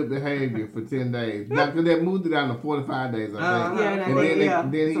out for good behavior for 10 days. Because they moved it down to 45 days, I think.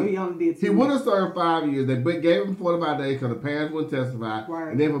 So he only did 2. He would have served 5 years. They gave him 45 days because the parents wouldn't testify.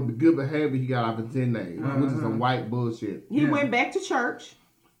 Right. And then for good behavior, he got out for 10 days, which is some white bullshit. He went back to church.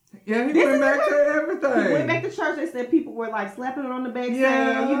 Yeah, he went back to everything. He went back to church. They said people were like slapping him on the back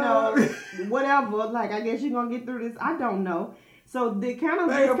saying, whatever. Like, I guess you're going to get through this. I don't know. So they kind of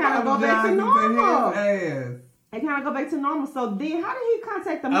go back to normal. They kind of go back to normal. So then how did he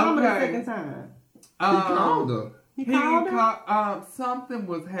contact the mama the second time? He called her. He called her? Something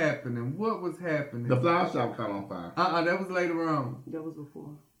was happening. What was happening? The flower shop caught on fire. That was later on. That was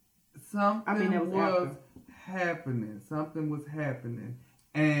before. Something was happening.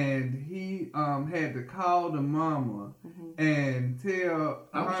 And he had to call the mama and tell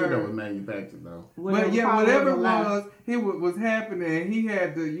I'm sure that was manufactured though. Whatever it was happening, he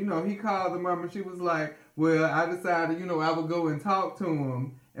had to, he called the mama. She was like, well, I decided, I would go and talk to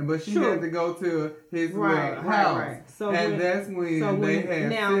him. But she had to go to his house. Right. So that's when they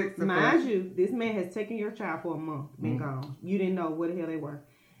had sex. Now, mind you, this man has taken your child for a month, been gone. You didn't know where the hell they were.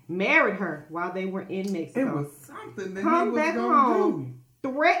 Married her while they were in Mexico. It was something that he was going to do.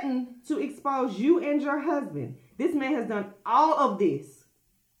 Threatened to expose you and your husband. This man has done all of this.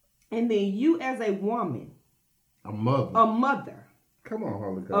 And then you as a woman, a mother, come on,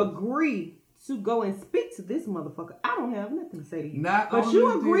 Holy Ghost, agree to go and speak to this motherfucker. I don't have nothing to say to you. But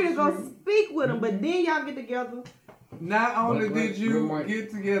you agree to go speak with him, but then y'all get together. Not only did you get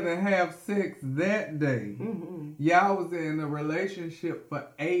together and have sex that day, y'all was in a relationship for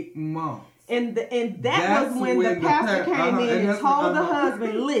 8 months. And that was when the pastor came in and told the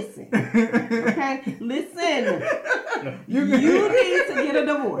husband, listen, okay, listen, you need to get a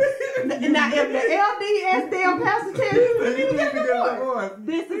divorce. Now, if the LDS damn pastor tells you need to get a divorce,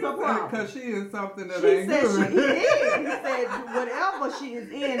 this is a problem. Because she is something that ain't good. He said whatever she is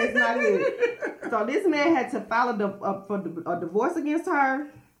in is not good. So this man had to file a divorce against her.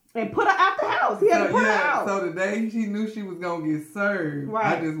 And put her out the house. He had to put her out. So the day she knew she was going to get served,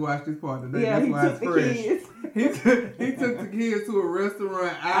 I just watched this part today. Yeah, that's why it's fresh. He took the kids to a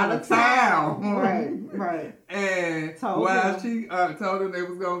restaurant out of town. Right. And while she told them they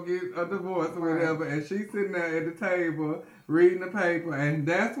was going to get a divorce or whatever, and she's sitting there at the table reading the paper, and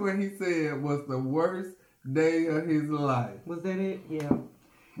that's when he said was the worst day of his life. Was that it? Yeah.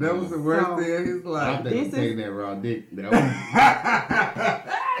 That was the worst day of his life. I think I'm taking that raw dick.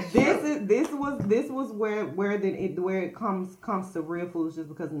 was where it comes to real foolishness,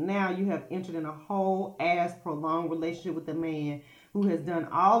 because now you have entered in a whole ass prolonged relationship with a man who has done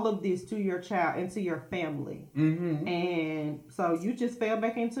all of this to your child and to your family, and so you just fell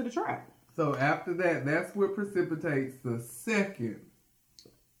back into the trap. So after that, that's what precipitates the second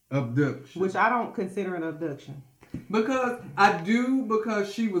abduction, which I don't consider an abduction. Because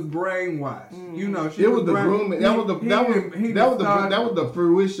she was brainwashed. You know, it was the grooming. That was the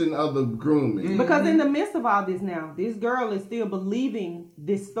fruition of the grooming. Because in the midst of all this, now this girl is still believing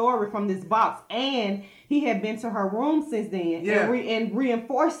this story from this box, and he had been to her room since then, and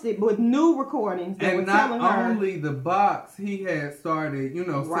reinforced it with new recordings that were telling her. And not only the box, he had started,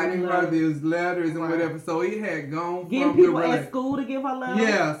 sending her these letters and whatever. So he had gone getting people at school to give her letters.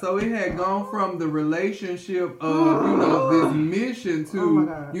 Yeah, so it had gone from the relationship of this mission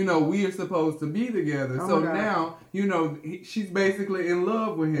to we are supposed to be together. So now she's basically in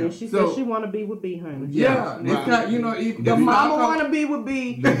love with him. And she said she want to be with B, honey. Yeah, it's not, the mama want to be with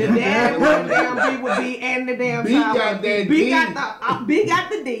B, the dad want to be with B, and the damn B child. got that B got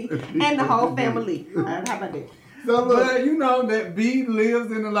the D, and the whole family. How about that? So but you know that B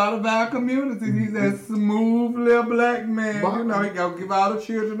lives in a lot of our communities. He's that smooth little black man. He gonna give all the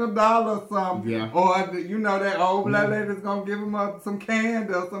children $1 or something. Yeah. Or that old black lady's gonna give him some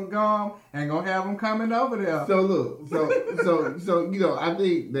candy or some gum and gonna have him coming over there. So look, so I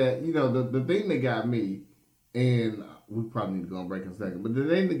think that the thing that got me, and we probably need to go on break in a second, but the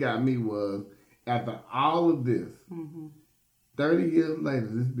thing that got me was after all of this. 30 years later,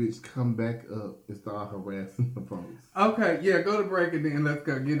 this bitch come back up and start harassing the folks. Okay, yeah, go to break and then let's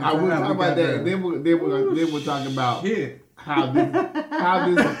go get into I will talk about that. Then we'll talk about how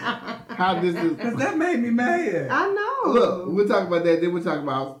this is. Because that made me mad. I know. Look, we'll talk about that. Then we'll talk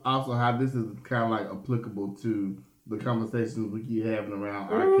about also how this is kind of like applicable to the conversations we keep having around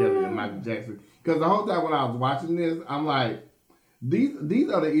R. Kelly and Michael Jackson. Because the whole time when I was watching this, I'm like,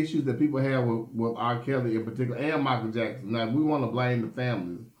 These are the issues that people have with R. Kelly in particular and Michael Jackson. Now, we want to blame the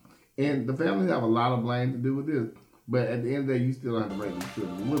families. And the families have a lot of blame to do with this. But at the end of the day, you still have to raise these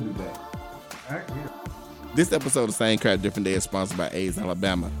children. We'll be back. All right, yeah. This episode of Same Crap, Different Day is sponsored by AIDS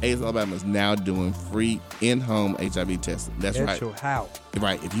Alabama. AIDS Alabama is now doing free in-home HIV testing. That's right. How?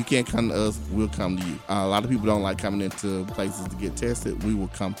 Right. If you can't come to us, we'll come to you. A lot of people don't like coming into places to get tested. We will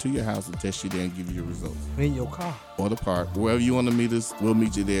come to your house and test you there and give you your results. In your car. Or the park. Wherever you want to meet us, we'll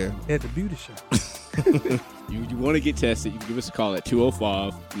meet you there. At the beauty shop. You want to get tested, you can give us a call at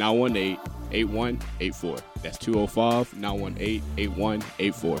 205-918-8184. That's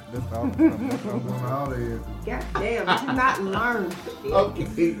 205-918-8184. That's all it is. God damn, did you not learn?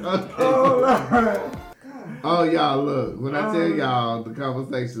 Okay. Oh, y'all, look. When I tell y'all the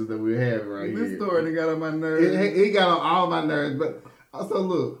conversations that we're having here. This story got on my nerves. It got on all my nerves. But also,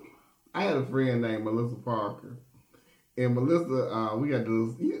 look, I had a friend named Melissa Parker. And Melissa, we got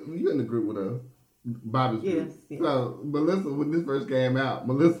this. You in the group with us. Bobby's group. Yes. So, Melissa, when this first came out,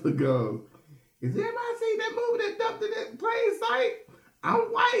 Melissa goes, "Is anybody seen that movie that dumped in that plain sight? I'm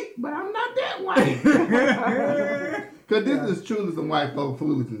white, but I'm not that white." Because this is truly some white folk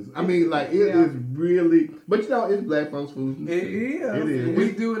foolishness. I mean, like, it is really, but it's black folks foolishness. It is. It is.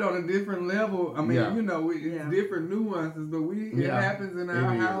 We do it on a different level. I mean, it's different nuances, but it happens in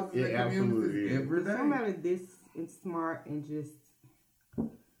our houses and communities every day. Somebody this smart and just,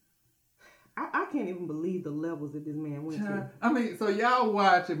 I can't even believe the levels that this man went to. I mean, so y'all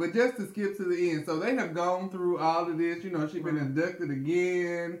watch it, but just to skip to the end. So they have gone through all of this. She's been abducted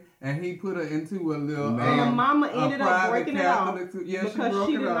again, and he put her into a little. And the mama ended up breaking it off because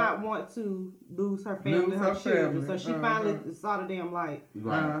she did not want to lose her family, her children. So she finally saw the damn light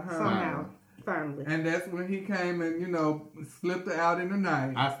somehow. Finally. And that's when he came and slipped her out in the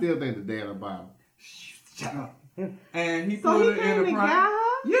night. I still think the dad about shut up. And he put her in a private.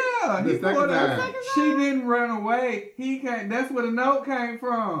 Yeah, he put her. She didn't run away. He came. That's where the note came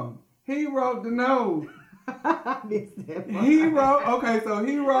from. He wrote the note. He wrote. Okay, so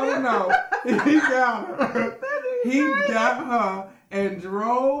he wrote a note. He got her. He got her and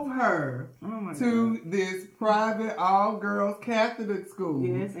drove her to this private all-girls Catholic school.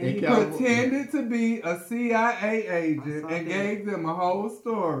 Yes, and he pretended to be a CIA agent and gave them a whole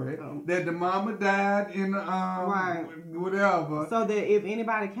story that the mama died in whatever. So that if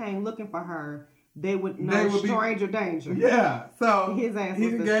anybody came looking for her, they would know stranger danger. Yeah. So his ass he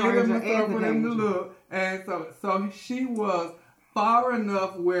was the gave stranger them the stuff and for the them to danger. look, and so she was far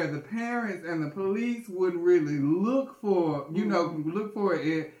enough where the parents and the police wouldn't really look for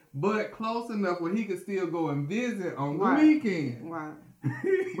it, but close enough where he could still go and visit on the weekend. Right.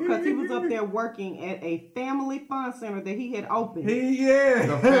 because he was up there working at a family fun center that he had opened.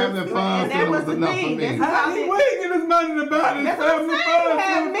 The family fun and that center was the enough thing. for me. How he get his money to buy this family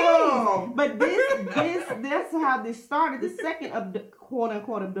fun center? But that's how this started. The second quote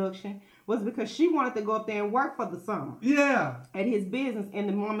unquote abduction was because she wanted to go up there and work for the summer. Yeah. At his business, and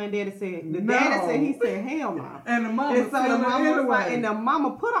the mama and daddy said, he said, hell no. And the mama and the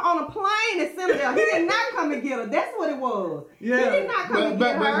mama put her on a plane and sent her there. He did not come and get her. That's what it was. Yeah. He did not come and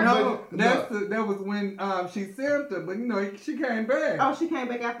get her. That was when she sent her, but she came back. Oh, she came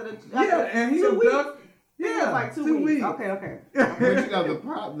back after and he 2 weeks. Yeah, it was like 2 weeks. Okay. But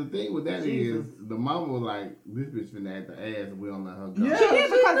the thing with that is the mama was like, this bitch finna act the ass and we don't let her go. Yeah, she did,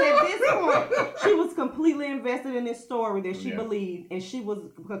 because at this point she was completely invested in this story that she believed, and she was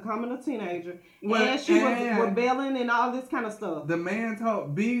becoming a teenager, and she was rebelling and all this kind of stuff. The man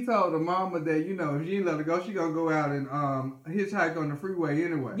told the mama that if you let her go, she gonna go out and hitchhike on the freeway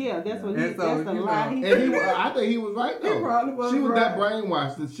anyway. Yeah, that's what that's the lie. And I think he was right though. He probably was. She was right. that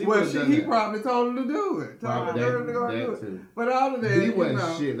brainwashed that he probably told her to do it. But all of that, he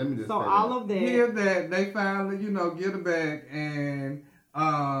wasn't shit. Let me just say all of that. Hear that they finally, get her back, and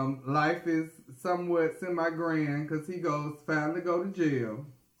life is somewhat semi-grand because he finally go to jail,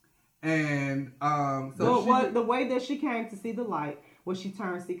 and the way that she came to see the light was she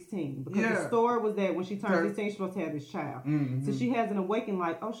turned 16, because the story was that when she turned 16 she's supposed to have this child. Mm-hmm. So she has an awakening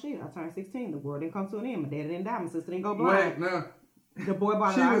like, oh shit, I turned 16, the world didn't come to an end, my daddy didn't die, my sister didn't go blind. Wait, no. The boy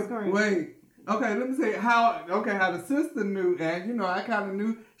bought an ice cream. Wait. Okay, let me say how the sister knew, and I kind of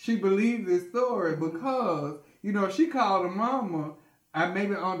knew she believed this story because she called her mama,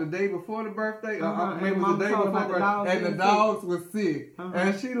 maybe on the day before the birthday, or maybe it was the day before the birthday, and the dogs were sick,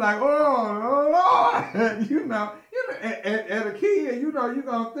 and she like, oh Lord, as a kid, you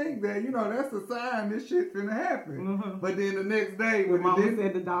gonna think that that's a sign this shit finna happen, but then the next day when mama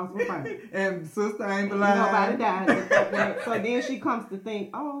said the dogs were fine, and sister ain't alive, nobody died, so then she comes to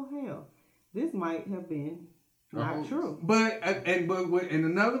think, oh hell, this might have been not true. But in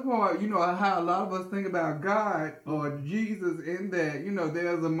another part, how a lot of us think about God or Jesus in that,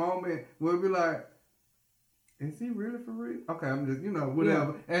 there's a moment where we like, is he really for real? Okay, I'm just,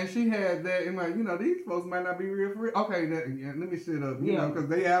 whatever. Yeah. And she had that, and like, these folks might not be real for real. Okay, let me shut up, because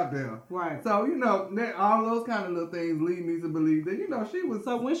they out there. Right. So, all those kind of little things lead me to believe that, she was...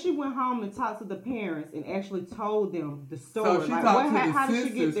 So when she went home and talked to the parents and actually told them the story, so she talked to the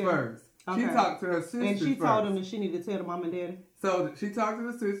sisters first. Okay. She talked to her sisters and she first. told them that she needed to tell the mom and daddy. So she talked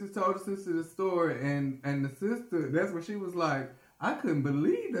to the sisters, told the sister the story, and the sister, that's when she was like, I couldn't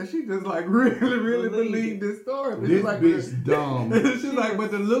believe that she just like really believed this story. But this like, bitch dumb. She's like, but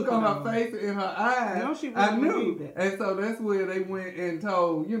the look on her face and her eyes, no, she really I knew. That. And so that's where they went and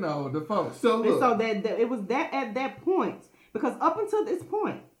told, the folks. So that it was that at that point, because up until this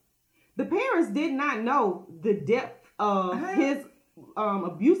point, the parents did not know the depth of his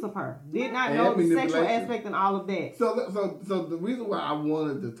abuse of her. Did not know the sexual aspect and all of that. So the reason why I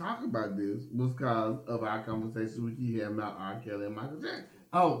wanted to talk about this was because of our conversations with you about R. Kelly and Michael Jackson.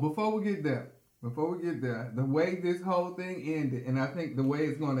 Oh, before we get there, the way this whole thing ended, and I think the way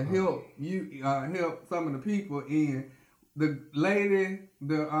it's going to help you, help some of the people in the lady,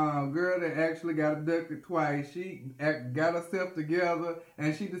 the girl that actually got abducted twice, she got herself together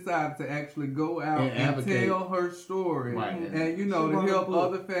and she decided to actually go out and tell her story. Right. And, to help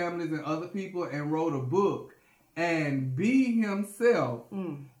other families and other people, and wrote a book. And B himself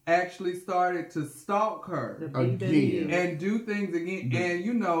actually started to stalk her again and do things again.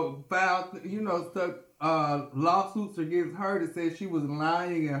 And, filed, stuff. Lawsuits against her that said she was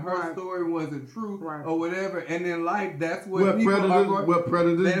lying and her story wasn't true or whatever. And in life, that's what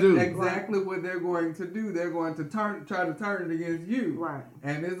predators do. That's exactly what they're going to do. They're going to try to turn it against you. Right.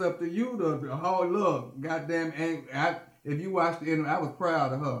 And it's up to you to hold up. Goddamn. And if you watched the interview, I was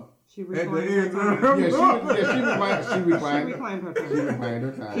proud of her. She reclaimed her time. She reclaimed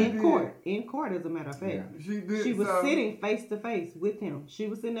her time. In court, as a matter of fact. Yeah. She was sitting face to face with him. She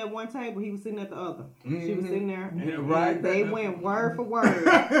was sitting at one table, he was sitting at the other. Mm-hmm. She was sitting there, and they went word for word.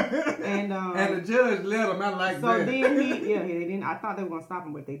 And the judge let him out like that. So then they didn't. I thought they were gonna stop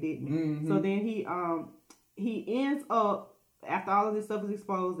him, but they didn't. Mm-hmm. So then he ends up, after all of this stuff is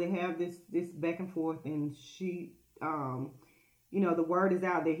exposed, they have this back and forth, and she the word is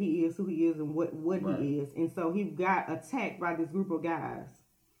out that he is who he is and what he is. And so he got attacked by this group of guys.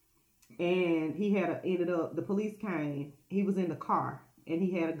 And he the police came. He was in the car and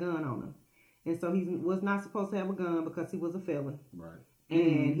he had a gun on him. And so he was not supposed to have a gun because he was a felon. Right.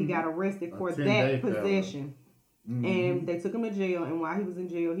 And he got arrested for that possession. And they took him to jail, and while he was in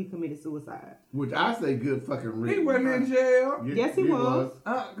jail, he committed suicide. Which I say good fucking reason. He wasn't in jail. Yes, he was.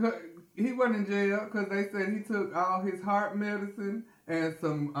 He wasn't in jail because they said he took all his heart medicine and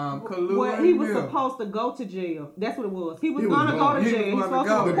some Kahlua. Well, he was supposed to go to jail. That's what it was. He was going to go to jail. He was supposed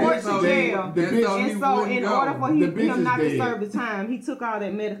to report to jail. And so in order for him not to serve the time, he took all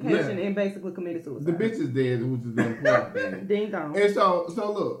that medication and basically committed suicide. The bitch is dead, which is the important thing. Ding dong. And so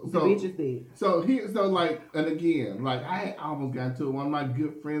look. The bitch is dead. And again, like I almost got into it with one of my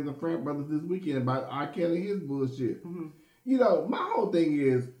good friends and frat brothers this weekend about R. Kelly and his bullshit. Mm-hmm. You know, my whole thing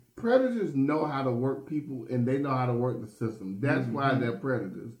is, predators know how to work people and they know how to work the system. That's why they're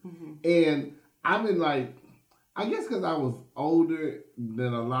predators. Mm-hmm. And I've been like, I guess because I was older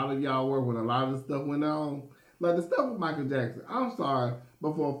than a lot of y'all were when a lot of this stuff went on. Like the stuff with Michael Jackson. I'm sorry,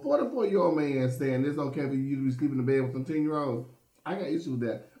 but for a 44-year-old man saying it's okay for you to be sleeping in bed with some 10-year-olds, I got issues with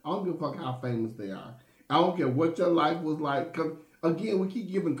that. I don't give a fuck how famous they are. I don't care what your life was like. Because again, we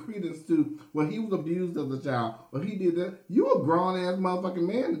keep giving credence to, well, he was abused as a child, or he did that. You a grown-ass motherfucking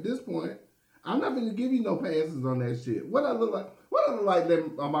man at this point. I'm not going to give you no passes on that shit. What I look like? What I look like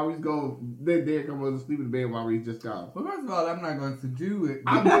letting Maurice go, then Derek come over to sleep in the bed while Maurice just gone? Well, first of all, I'm not going to do it.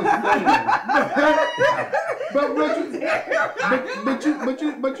 I'm just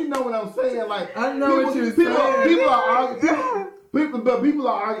saying. but you know what I'm saying? Like, I know what you're saying. People are arguing. People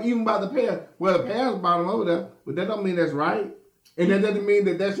are arguing even about the parents. Well, the parents brought them over there, but that don't mean that's right. And that doesn't mean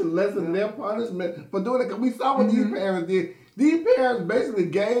that should lessen their punishment for doing it. Because we saw what these parents did. These parents basically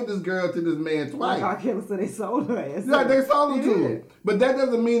gave this girl to this man twice. I can't say they sold her ass. Yeah, they sold her to him. But that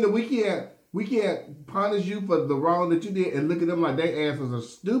doesn't mean that we can't punish you for the wrong that you did and look at them like their asses are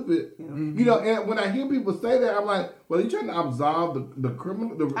stupid. Yeah. You know, and when I hear people say that, I'm like, well, are you trying to absolve the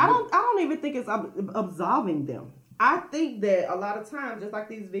criminal? I don't even think it's absolving them. I think that a lot of times, just like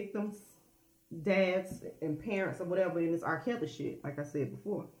these victims, dads and parents or whatever in this R. Kelly shit, like I said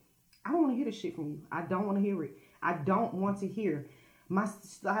before, I don't want to hear this shit from you. I don't want to hear it. I don't want to hear. I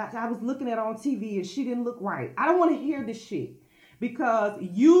was looking at her on TV and she didn't look right. I don't want to hear this shit because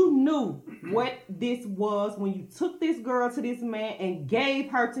you knew what this was when you took this girl to this man and gave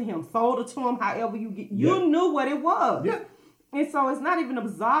her to him, sold her to him, however you get. You knew what it was. Yeah. And so it's not even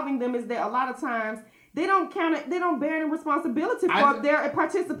absolving them. Is that a lot of times they don't count it. They don't bear any responsibility for their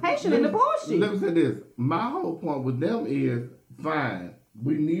participation in the bullshit. Let me say this. My whole point with them is fine.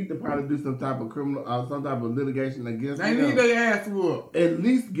 We need to probably do some type of criminal, some type of litigation against them. They need their ass whooped. At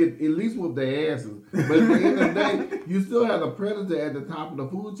least whoop their asses. But at the end of the day, you still have a predator at the top of the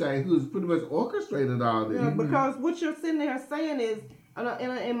food chain who's pretty much orchestrated all this. Yeah, because what you're sitting there saying is,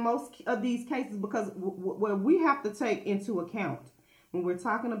 in most of these cases, because what we have to take into account when we're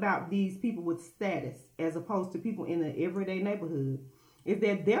talking about these people with status, as opposed to people in the everyday neighborhood, is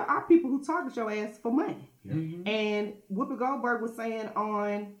that there are people who target your ass for money. Yeah. Mm-hmm. And Whoopi Goldberg was saying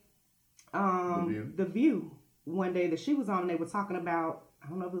on The View one day that she was on, and they were talking about, I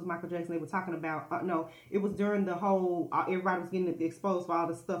don't know if it was Michael Jackson, they were talking about, no, it was during the whole, everybody was getting exposed for all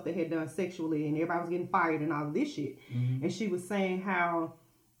the stuff they had done sexually, and everybody was getting fired and all of this shit. Mm-hmm. And she was saying how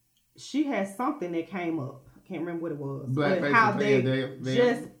she had something that came up. I can't remember what it was. But how they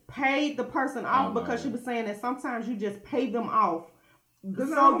just paid the person off because she was saying that sometimes you just pay them off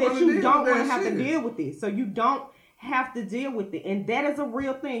so that you don't want to have to deal with it. So you don't have to deal with it. And that is a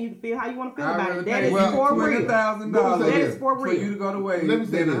real thing. You can feel how you want to feel about it. That is for real. $20,000. That is for real. For you to go to waste. Let me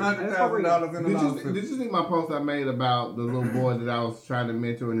say this. $100,000 in the lawsuit. Did you see my post I made about the little boy that I was trying to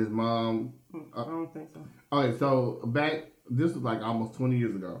mentor and his mom? I don't think so. Okay, so this was like almost 20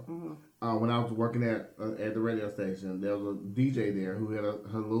 years ago. Mm-hmm. When I was working at the radio station, there was a DJ there who had her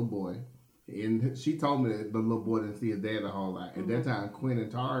little boy. And she told me that the little boy didn't see his dad a whole lot. At that time, Quinn and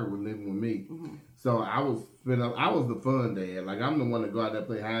Tari were living with me. Mm-hmm. So I was the fun dad. Like, I'm the one to go out there and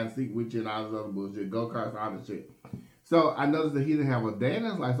play hide and seek with you and all this other bullshit, go-karts, all this shit. So I noticed that he didn't have a dad in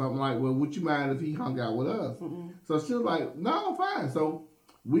his life. So I'm like, well, would you mind if he hung out with us? Mm-hmm. So she was like, no, fine. So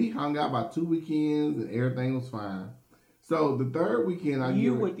we hung out about 2 weekends and everything was fine. So the third weekend,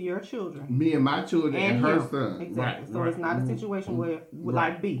 with your children, me and my children and her son. Exactly. Right. So it's not a situation where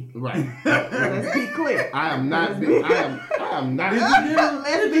like B. Right. Let's be clear. I am not B. I am not.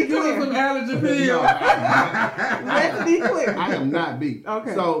 Let's be clear. Some allergy pills. Let's be clear. I am not B.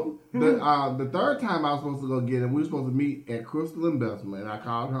 Okay. So the third time I was supposed to go get him, we were supposed to meet at Crystal Investment, and I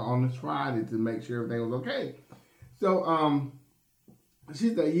called her on this Friday to make sure everything was okay. So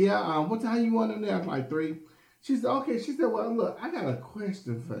she said, yeah. What time you want him there? I was like 3. She said, okay. She said, well, look, I got a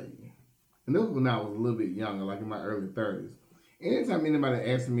question for you. And this was when I was a little bit younger, like in my early 30s. Anytime anybody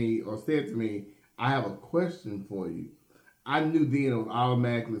asked me or said to me, I have a question for you, I knew then it was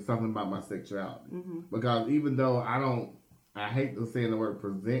automatically something about my sexuality. Because even though I hate to say the word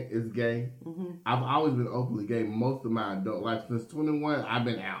present is gay, I've always been openly gay most of my adult life. Since 21, I've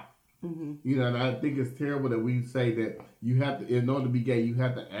been out. You know, and I think it's terrible that we say that you have to, in order to be gay, you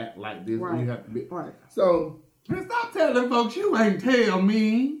have to act like this. Right. You have to be. Right. So, man, stop telling folks you ain't tell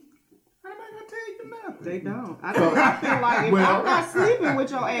me. I'm not gonna tell you nothing. They don't. I feel like if I'm not sleeping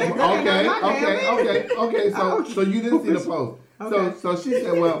with your ass, okay. So you didn't see the post. Okay. So she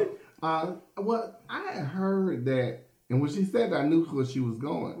said, well, I had heard that, and when she said that, I knew where she was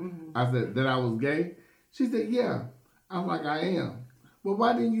going. I said that I was gay. She said, yeah. I was like, I am. Well,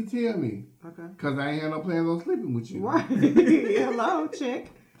 why didn't you tell me? Okay. Because I ain't had no plans on sleeping with you. Right. Hello,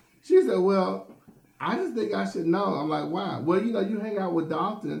 chick. She said, well, I just think I should know. I'm like, why? Well, you know, you hang out with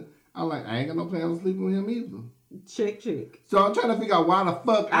Dalton. I'm like, I ain't got no plans on sleeping with him either. Chick. So I'm trying to figure out why the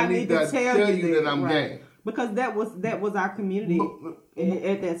fuck I need to tell you that I'm gay. Because that was our community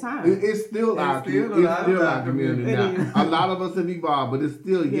at that time. It's still our community now. A lot of us have evolved, but it's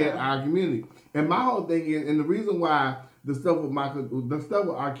still yet our community. And my whole thing is, and the reason why the stuff with R.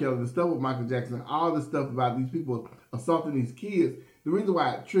 Kelly, the stuff with Michael Jackson, all the stuff about these people assaulting these kids, the reason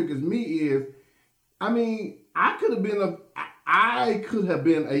why it triggers me is, I mean, I could have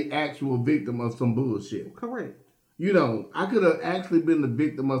been an actual victim of some bullshit. Correct. You know, I could have actually been the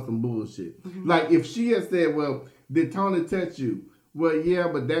victim of some bullshit. Like if she had said, well, did Tony touch you? Well, yeah,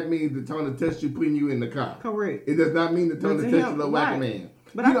 but that means that Tony touched you putting you in the car. Correct. It does not mean that Tony touched you little white man.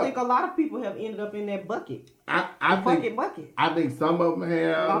 But I think a lot of people have ended up in that bucket. I think some of them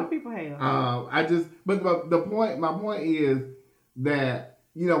have. A lot of people have. But my point is that,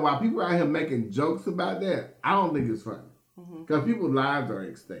 you know, while people are out here making jokes about that, I don't think it's funny. Because people's lives are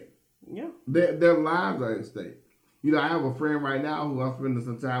at stake. Yeah. Their lives are at stake. You know, I have a friend right now who I'm spending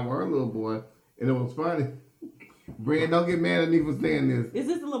some time with her little boy, and it was funny. Brand, don't get mad at me for saying this. Is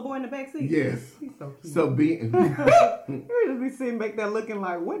this the little boy in the back seat? Yes. He's so cute. So being you just be sitting back there looking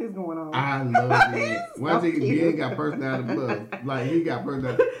like, what is going on? I love Ben. One thing, Ben got personality plus. Like he got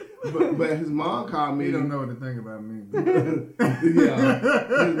personality. But his mom called me. You don't know what to think about me.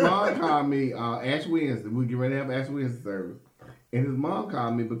 Yeah. His mom called me Ash Wednesday. We get ready to have Ash Wednesday service. And his mom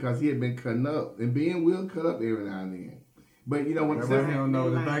called me because he had been cutting up. And Ben will cut up every now and then. But you know what? He don't know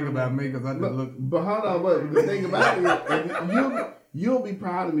what to think about me because I just look. But hold on, but the thing about it is, and you'll be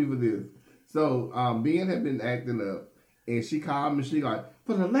proud of me for this. So Ben had been acting up, and she called me. She like,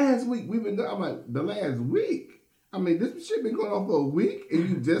 for the last week we've been. I'm like, the last week. I mean, this shit been going on for a week, and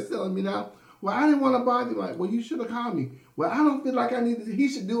you just telling me now. Well, I didn't want to bother you. Like, well, you should have called me. Well, I don't feel like I need to. He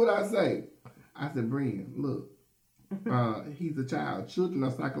should do what I say. I said, Brian, look. He's a child. Children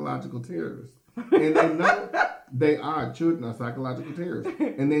are psychological terrorists. And they know they are. Children are psychological terrorists.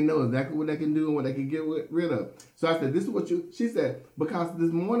 And they know exactly what they can do and what they can get rid of. So I said, this is what she said, because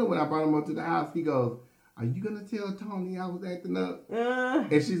this morning when I brought him up to the house, he goes, are you going to tell Tony I was acting up?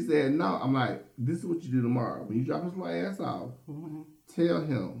 And she said, no. I'm like, this is what you do tomorrow. When you drop his little ass off, tell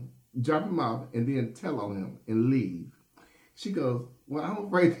him, drop him off, and then tell on him and leave. She goes, well, I'm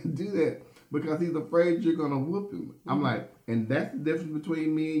afraid to do that. Because he's afraid you're going to whoop him. I'm like, and that's the difference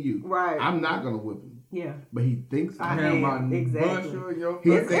between me and you. Right. I'm not going to whoop him. Yeah. But he thinks I am. Exactly.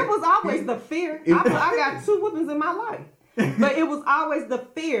 It was always the fear. I got 2 whoopings in my life. But it was always the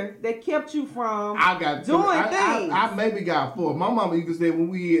fear that kept you from doing things. I maybe got 4. My mama used to say when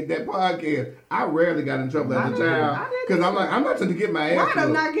we had that podcast, I rarely got in trouble as a child. Because I'm like, I'm not trying to get my ass whooped.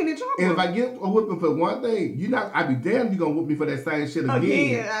 I'm not getting in trouble. And if I get a whooping for one thing, I'd be damned you going to whoop me for that same shit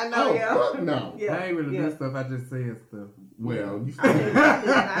again. I know, Fuck no. Yeah. I ain't really do stuff, I just said stuff. Well, you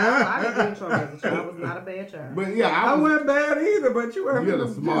I didn't get in trouble as a child. I was not a bad child. But yeah, I wasn't bad either, but you were. You're a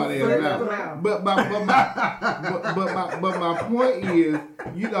smart ass mouth. But my point is,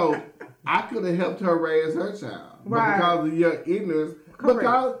 you know, I could have helped her raise her child. Right. But because of your ignorance,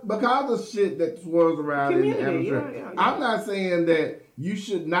 because of shit that swirls around in the atmosphere. Yeah. I'm not saying that you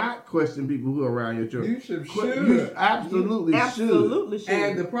should not question people who are around your children. You should. You absolutely should.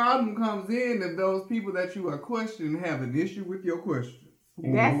 And the problem comes in if those people that you are questioning have an issue with your question.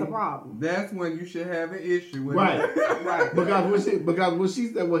 That's the problem. That's when you should have an issue with right. Because when she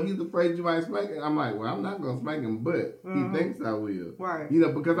said, well, he's afraid you might spank him, I'm like, well, I'm not going to spank him, but he thinks I will. Right. You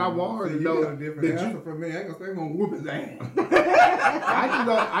know, because I want her to know. Got a different answer for me. I ain't going to say I'm going to whoop his ass.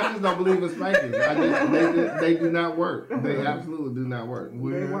 I just don't believe in spanking. They do not work. They absolutely do not work. They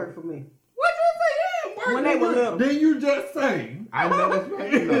work for me. What you say? When they were little. Then you just say. I know it's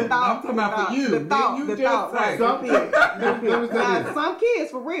spanking. I'm talking about for you. Then you just say. Some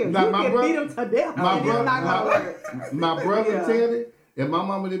kids, for real, you can beat them to death. My brother Teddy, If my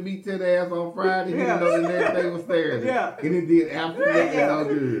mama didn't beat that ass on Friday, you know the next day was Saturday. Yeah. And it did absolutely no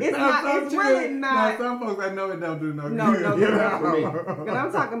good. It's really not. Now, some folks I know it don't do no good. No. And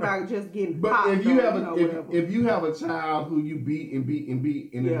I'm talking about just getting popped. But if you have if you have a child who you beat and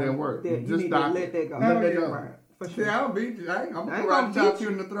it doesn't work, just stop. Let that go. Let that go. Right. For sure. See, I don't beat you. I'm gonna chop you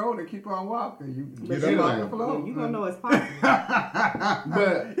in the throat and keep on walking. You Get get on off the floor. You gonna know it's possible.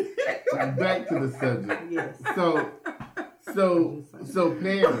 But back to the subject. Yes. So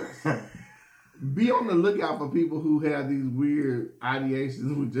parents, be on the lookout for people who have these weird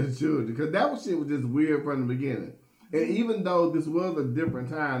ideations with your children, because that shit was just weird from the beginning. And even though this was a different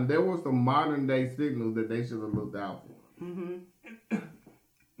time, there were some modern day signals that they should have looked out for. Mm-hmm.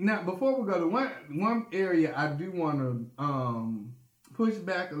 Now, before we go to one area, I do want to push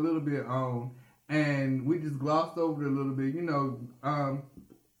back a little bit on, and we just glossed over it a little bit. You know,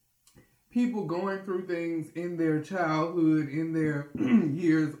 people going through things in their childhood, in their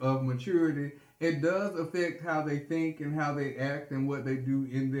years of maturity, it does affect how they think and how they act and what they do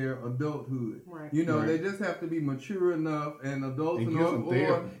in their adulthood. Right. You know, they just have to be mature enough and adults enough,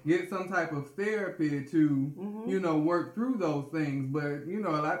 or get some type of therapy to, you know, work through those things. But, you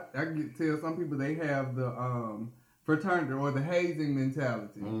know, I get to tell some people they have the fraternity or the hazing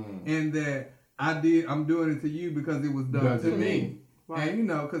mentality, and that I'm doing it to you because it was done to me. Right. And, you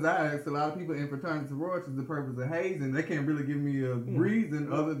know, because I asked a lot of people in fraternity sororities the purpose of hazing, they can't really give me a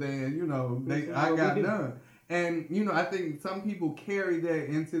reason other than, you know, I got done. And, you know, I think some people carry that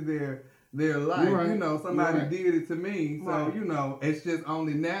into their life. Right. You know, somebody did it to me, so, you know, it's just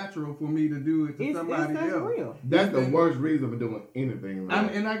only natural for me to do it to somebody else. That's real. That's the worst reason for doing anything. Right?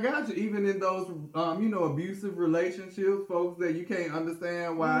 And I got you, even in those, you know, abusive relationships, folks that you can't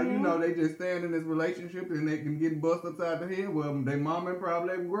understand why, you know, they just stand in this relationship and they can get bust upside the head. Well, their mama and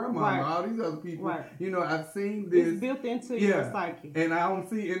probably their grandma, all these other people. Right. You know, I've seen this. It's built into your psyche. And I don't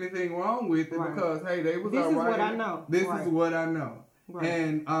see anything wrong with it because, hey, they was all right. This is what I know. This is what I know. Right.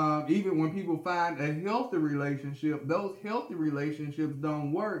 And even when people find a healthy relationship, those healthy relationships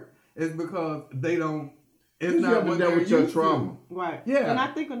don't work. It's because they don't. It's not what they're used to. Trauma. Right. Yeah. And I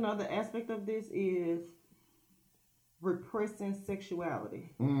think another aspect of this is repressing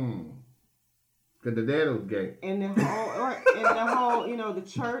sexuality. Because the dad was gay. And the whole, you know, the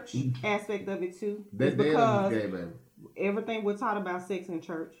church aspect of it too. That dad was gay, baby. Everything we're taught about sex in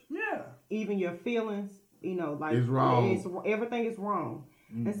church. Yeah. Even your feelings. You know, like it's wrong. Everything is wrong,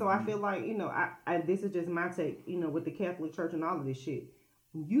 and so I feel like, you know, I this is just my take. You know, with the Catholic Church and all of this shit,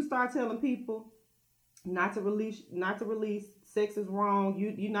 when you start telling people not to release, sex is wrong.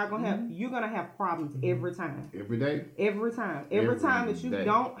 You're not gonna you're gonna have problems every time, every day, every time that you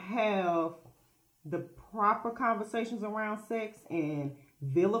don't have the proper conversations around sex and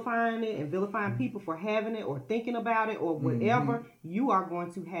vilifying it and vilifying people for having it or thinking about it or whatever, you are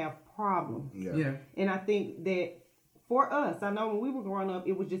going to have problems. Yeah. And I think that for us, I know when we were growing up,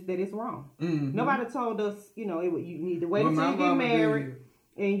 it was just that it's wrong. Nobody told us, you know, you need to wait until you get married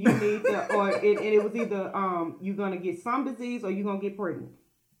and you need to, or it was either you're going to get some disease or you're going to get pregnant.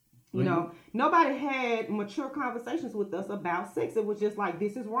 You know, nobody had mature conversations with us about sex. It was just like,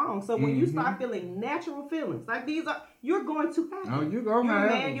 this is wrong. So when you start feeling natural feelings, like these are, you're going to have them. You're a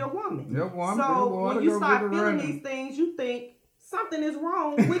man, you're a woman. So when you start feeling these things, you think something is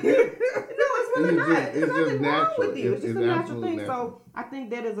wrong with you. No, it's really not. There's nothing wrong with you. It's just a natural thing. So I think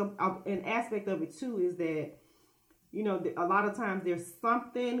that is an aspect of it too, is that, you know, a lot of times there's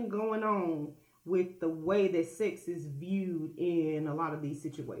something going on with the way that sex is viewed in a lot of these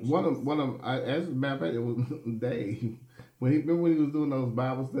situations. One of as a matter of fact, it was Dave when he was doing those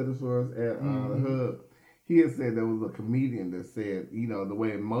Bible studies for us at the Hub. He had said there was a comedian that said, you know, the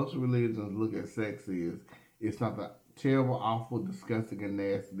way most religions look at sex is it's not the terrible, awful, disgusting, and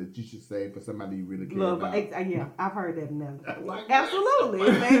nasty that you should say for somebody you really care about. Yeah, I've heard that analogy. Like, absolutely.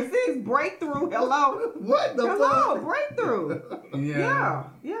 It makes sense. Breakthrough. Hello. What the fuck? Breakthrough. Yeah.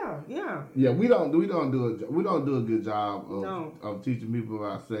 Yeah, we don't do a good job of teaching people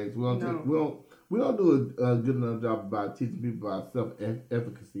about sex. We don't do a good enough job about teaching people about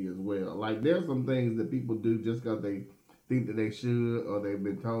self-efficacy as well. Like, there's some things that people do just because they think that they should, or they've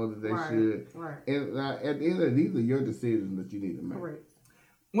been told that they should. Right. And at the end of it, these are your decisions that you need to make. Correct.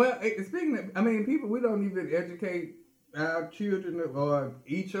 Well, speaking of, I mean, people, we don't even educate our children or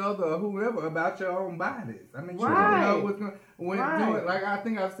each other or whoever about your own bodies. I mean, you don't know what's going on. Like, I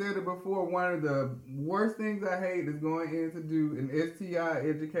think I've said it before, one of the worst things I hate is going in to do an STI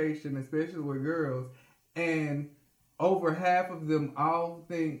education, especially with girls, and over half of them all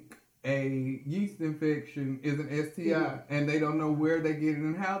think a yeast infection is an STI, and they don't know where they get it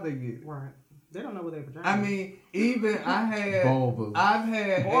and how they get it. Right. They don't know what they're vagina. I mean, even I've had Or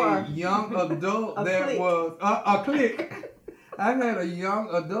a young adult was a clique. I've had a young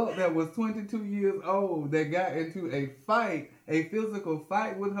adult that was 22 years old that got into a physical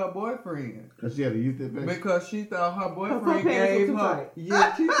fight with her boyfriend. Because she had a youth infection? Because she thought her boyfriend gave her.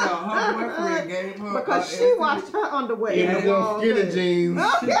 Yeah, she thought her boyfriend gave her. Because she washed her underwear. In the little skinny jeans.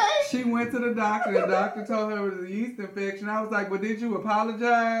 Okay. She went to the doctor. The doctor told her it was a yeast infection. I was like, well, did you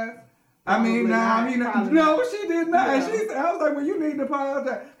apologize? I mean, no, she did not. Yeah. She said, I was like, well, you need to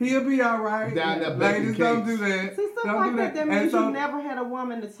apologize. He'll be all right. Ladies, don't do that. See, stuff like that means you never had a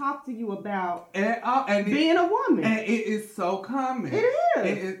woman to talk to you about and being a woman. And it is so common. It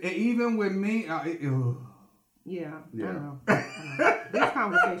is. Even with me, Yeah. I know. This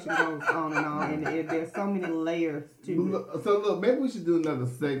conversation goes on and on, and there's so many layers to it. So look, maybe we should do another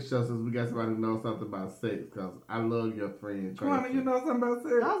sex show since we got somebody who knows something about sex. Because I love your friend. Kwame, you know something about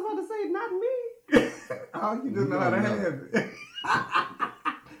sex? I was about to say, not me. Oh, you just know how to have it.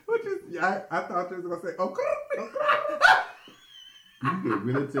 I thought you was gonna say, okay. You get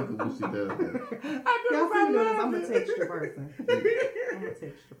really tickled when she does that. I'm a texture person.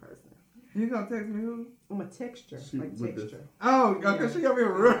 You gonna text me who? I'm a texture. Texture. Oh, because she got me a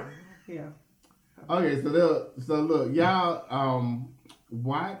room. Yeah. Okay, so look, y'all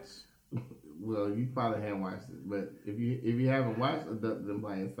watch. Well, you probably haven't watched it, but if you haven't watched Abducted in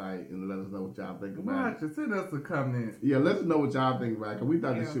Plain Sight, and let us know what y'all think about it. Watch it. Send us a comment. Yeah, let us know what y'all think about it, because we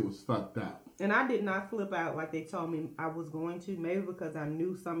thought this shit was fucked up. And I did not flip out like they told me I was going to, maybe because I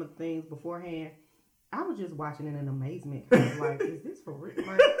knew some of the things beforehand. I was just watching it in amazement, kind of like, is this for real?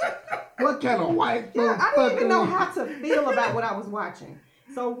 Like, what kind of white? Yeah, I didn't even know how to feel about what I was watching.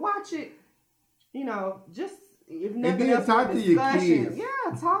 So watch it, just if nothing else, talk to your kids. Yeah,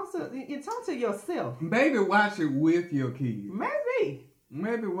 talk to yourself. Maybe watch it with your kids.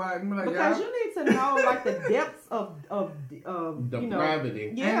 Maybe watch because you need to know like the depths of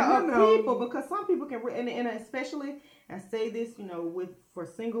depravity. Of people, because some people can and especially I say this for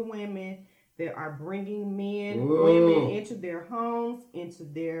single women that are bringing women into their homes, into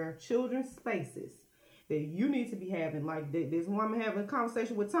their children's spaces. That you need to be having, like this woman having a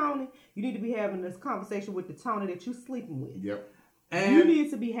conversation with Tony, you need to be having this conversation with the Tony that you're sleeping with. Yep. And you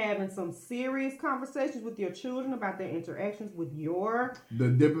need to be having some serious conversations with your children about their interactions with the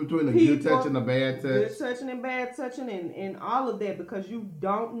difference between a good touch and a bad touch. Good touching and bad touching and all of that, because you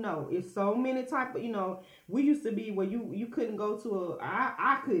don't know. It's so many type of, we used to be where you couldn't go to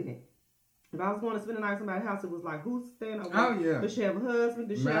I couldn't. If I was going to spend the night at somebody's house, it was like, who's staying over? Oh, yeah. Does she have a husband?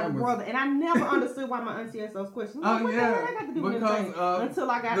 Does she have a brother? And I never understood why my auntie asked those questions. Like, what the hell I got to do with anything?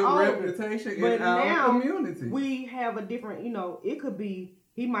 Until I got older. The reputation but in our community. We have a different, it could be,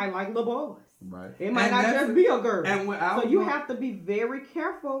 he might like little boys. Right. It might not just be a girl. And so you have to be very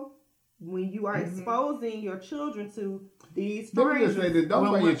careful when you are exposing your children to these strangers. Let me just say this, don't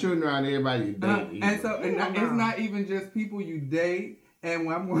bring your children around everybody you date. And so it's not even just people you date. And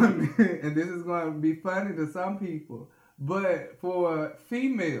I'm wondering, and this is going to be funny to some people, but for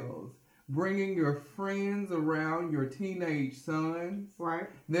females, bringing your friends around your teenage sons. Right.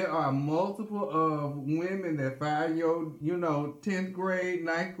 There are multiple of women that find your, 10th grade,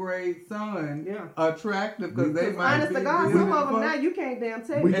 9th grade son attractive because they might honest to God, some of them now you can't damn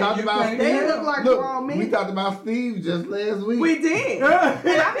tell. We talked about they look like grown men. We talked about Steve just last week. We did. And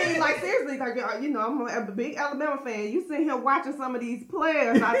I mean, like seriously, like I'm a big Alabama fan. You sitting here watching some of these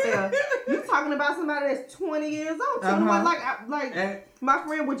players out there. You talking about somebody that's 20 years old. My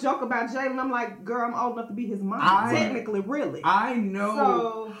friend would joke about Jalen. I'm like, girl, I'm old enough to be his mom. Technically, really. I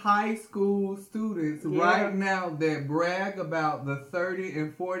know high school students right now that brag about the 30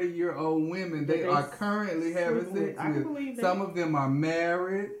 and 40-year-old women they are currently having sex with. Some of them are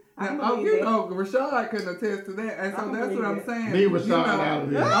married. Now, Rashad can attest to that. And so that's what I'm saying. Leave Rashad out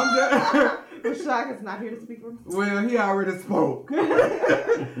of this. Rashad is not here to speak for himself. Well, he already spoke.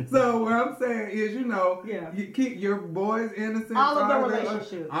 So what I'm saying is, you keep your boys innocent. All of the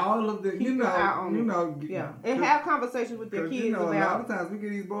relationships. All of the, and have conversations with your kids about. A lot of times we get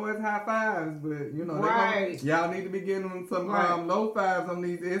these boys high fives, but y'all need to be getting them some low fives on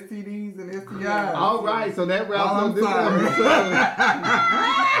these STDs and STIs. All right, so that wraps up this episode.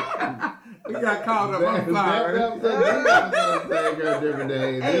 We got called up. I'm sorry. Different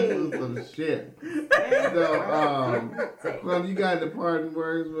days. This is some shit. So, you got the parting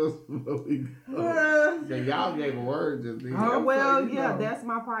words? Y'all gave a word just then. That's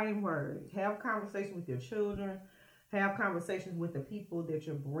my parting word. Have conversations with your children. Have conversations with the people that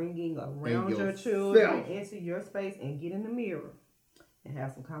you're bringing around your children into your space, and get in the mirror and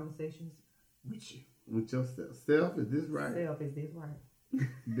have some conversations with you. With yourself. Self, is this right? Self, is this right?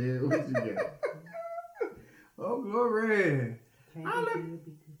 Then what you got? Oh, glory. Can't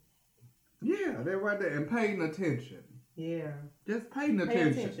be good. Yeah, they're right there. And paying attention. Yeah. Just paying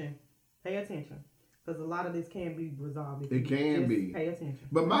attention. Pay attention. Because a lot of this can be resolved. If it you can just be. Pay attention.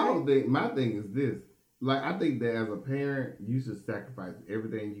 But my thing is this. Like, I think that as a parent, you should sacrifice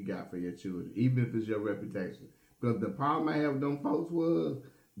everything you got for your children, even if it's your reputation. Because the problem I have with them folks was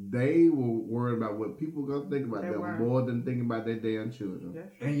they were worried about what people gonna think about them more than thinking about their damn children.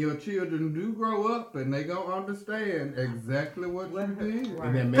 Yes. And your children do grow up, and they gonna understand exactly what you did.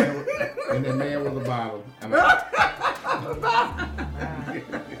 Right. And that man was a bottom.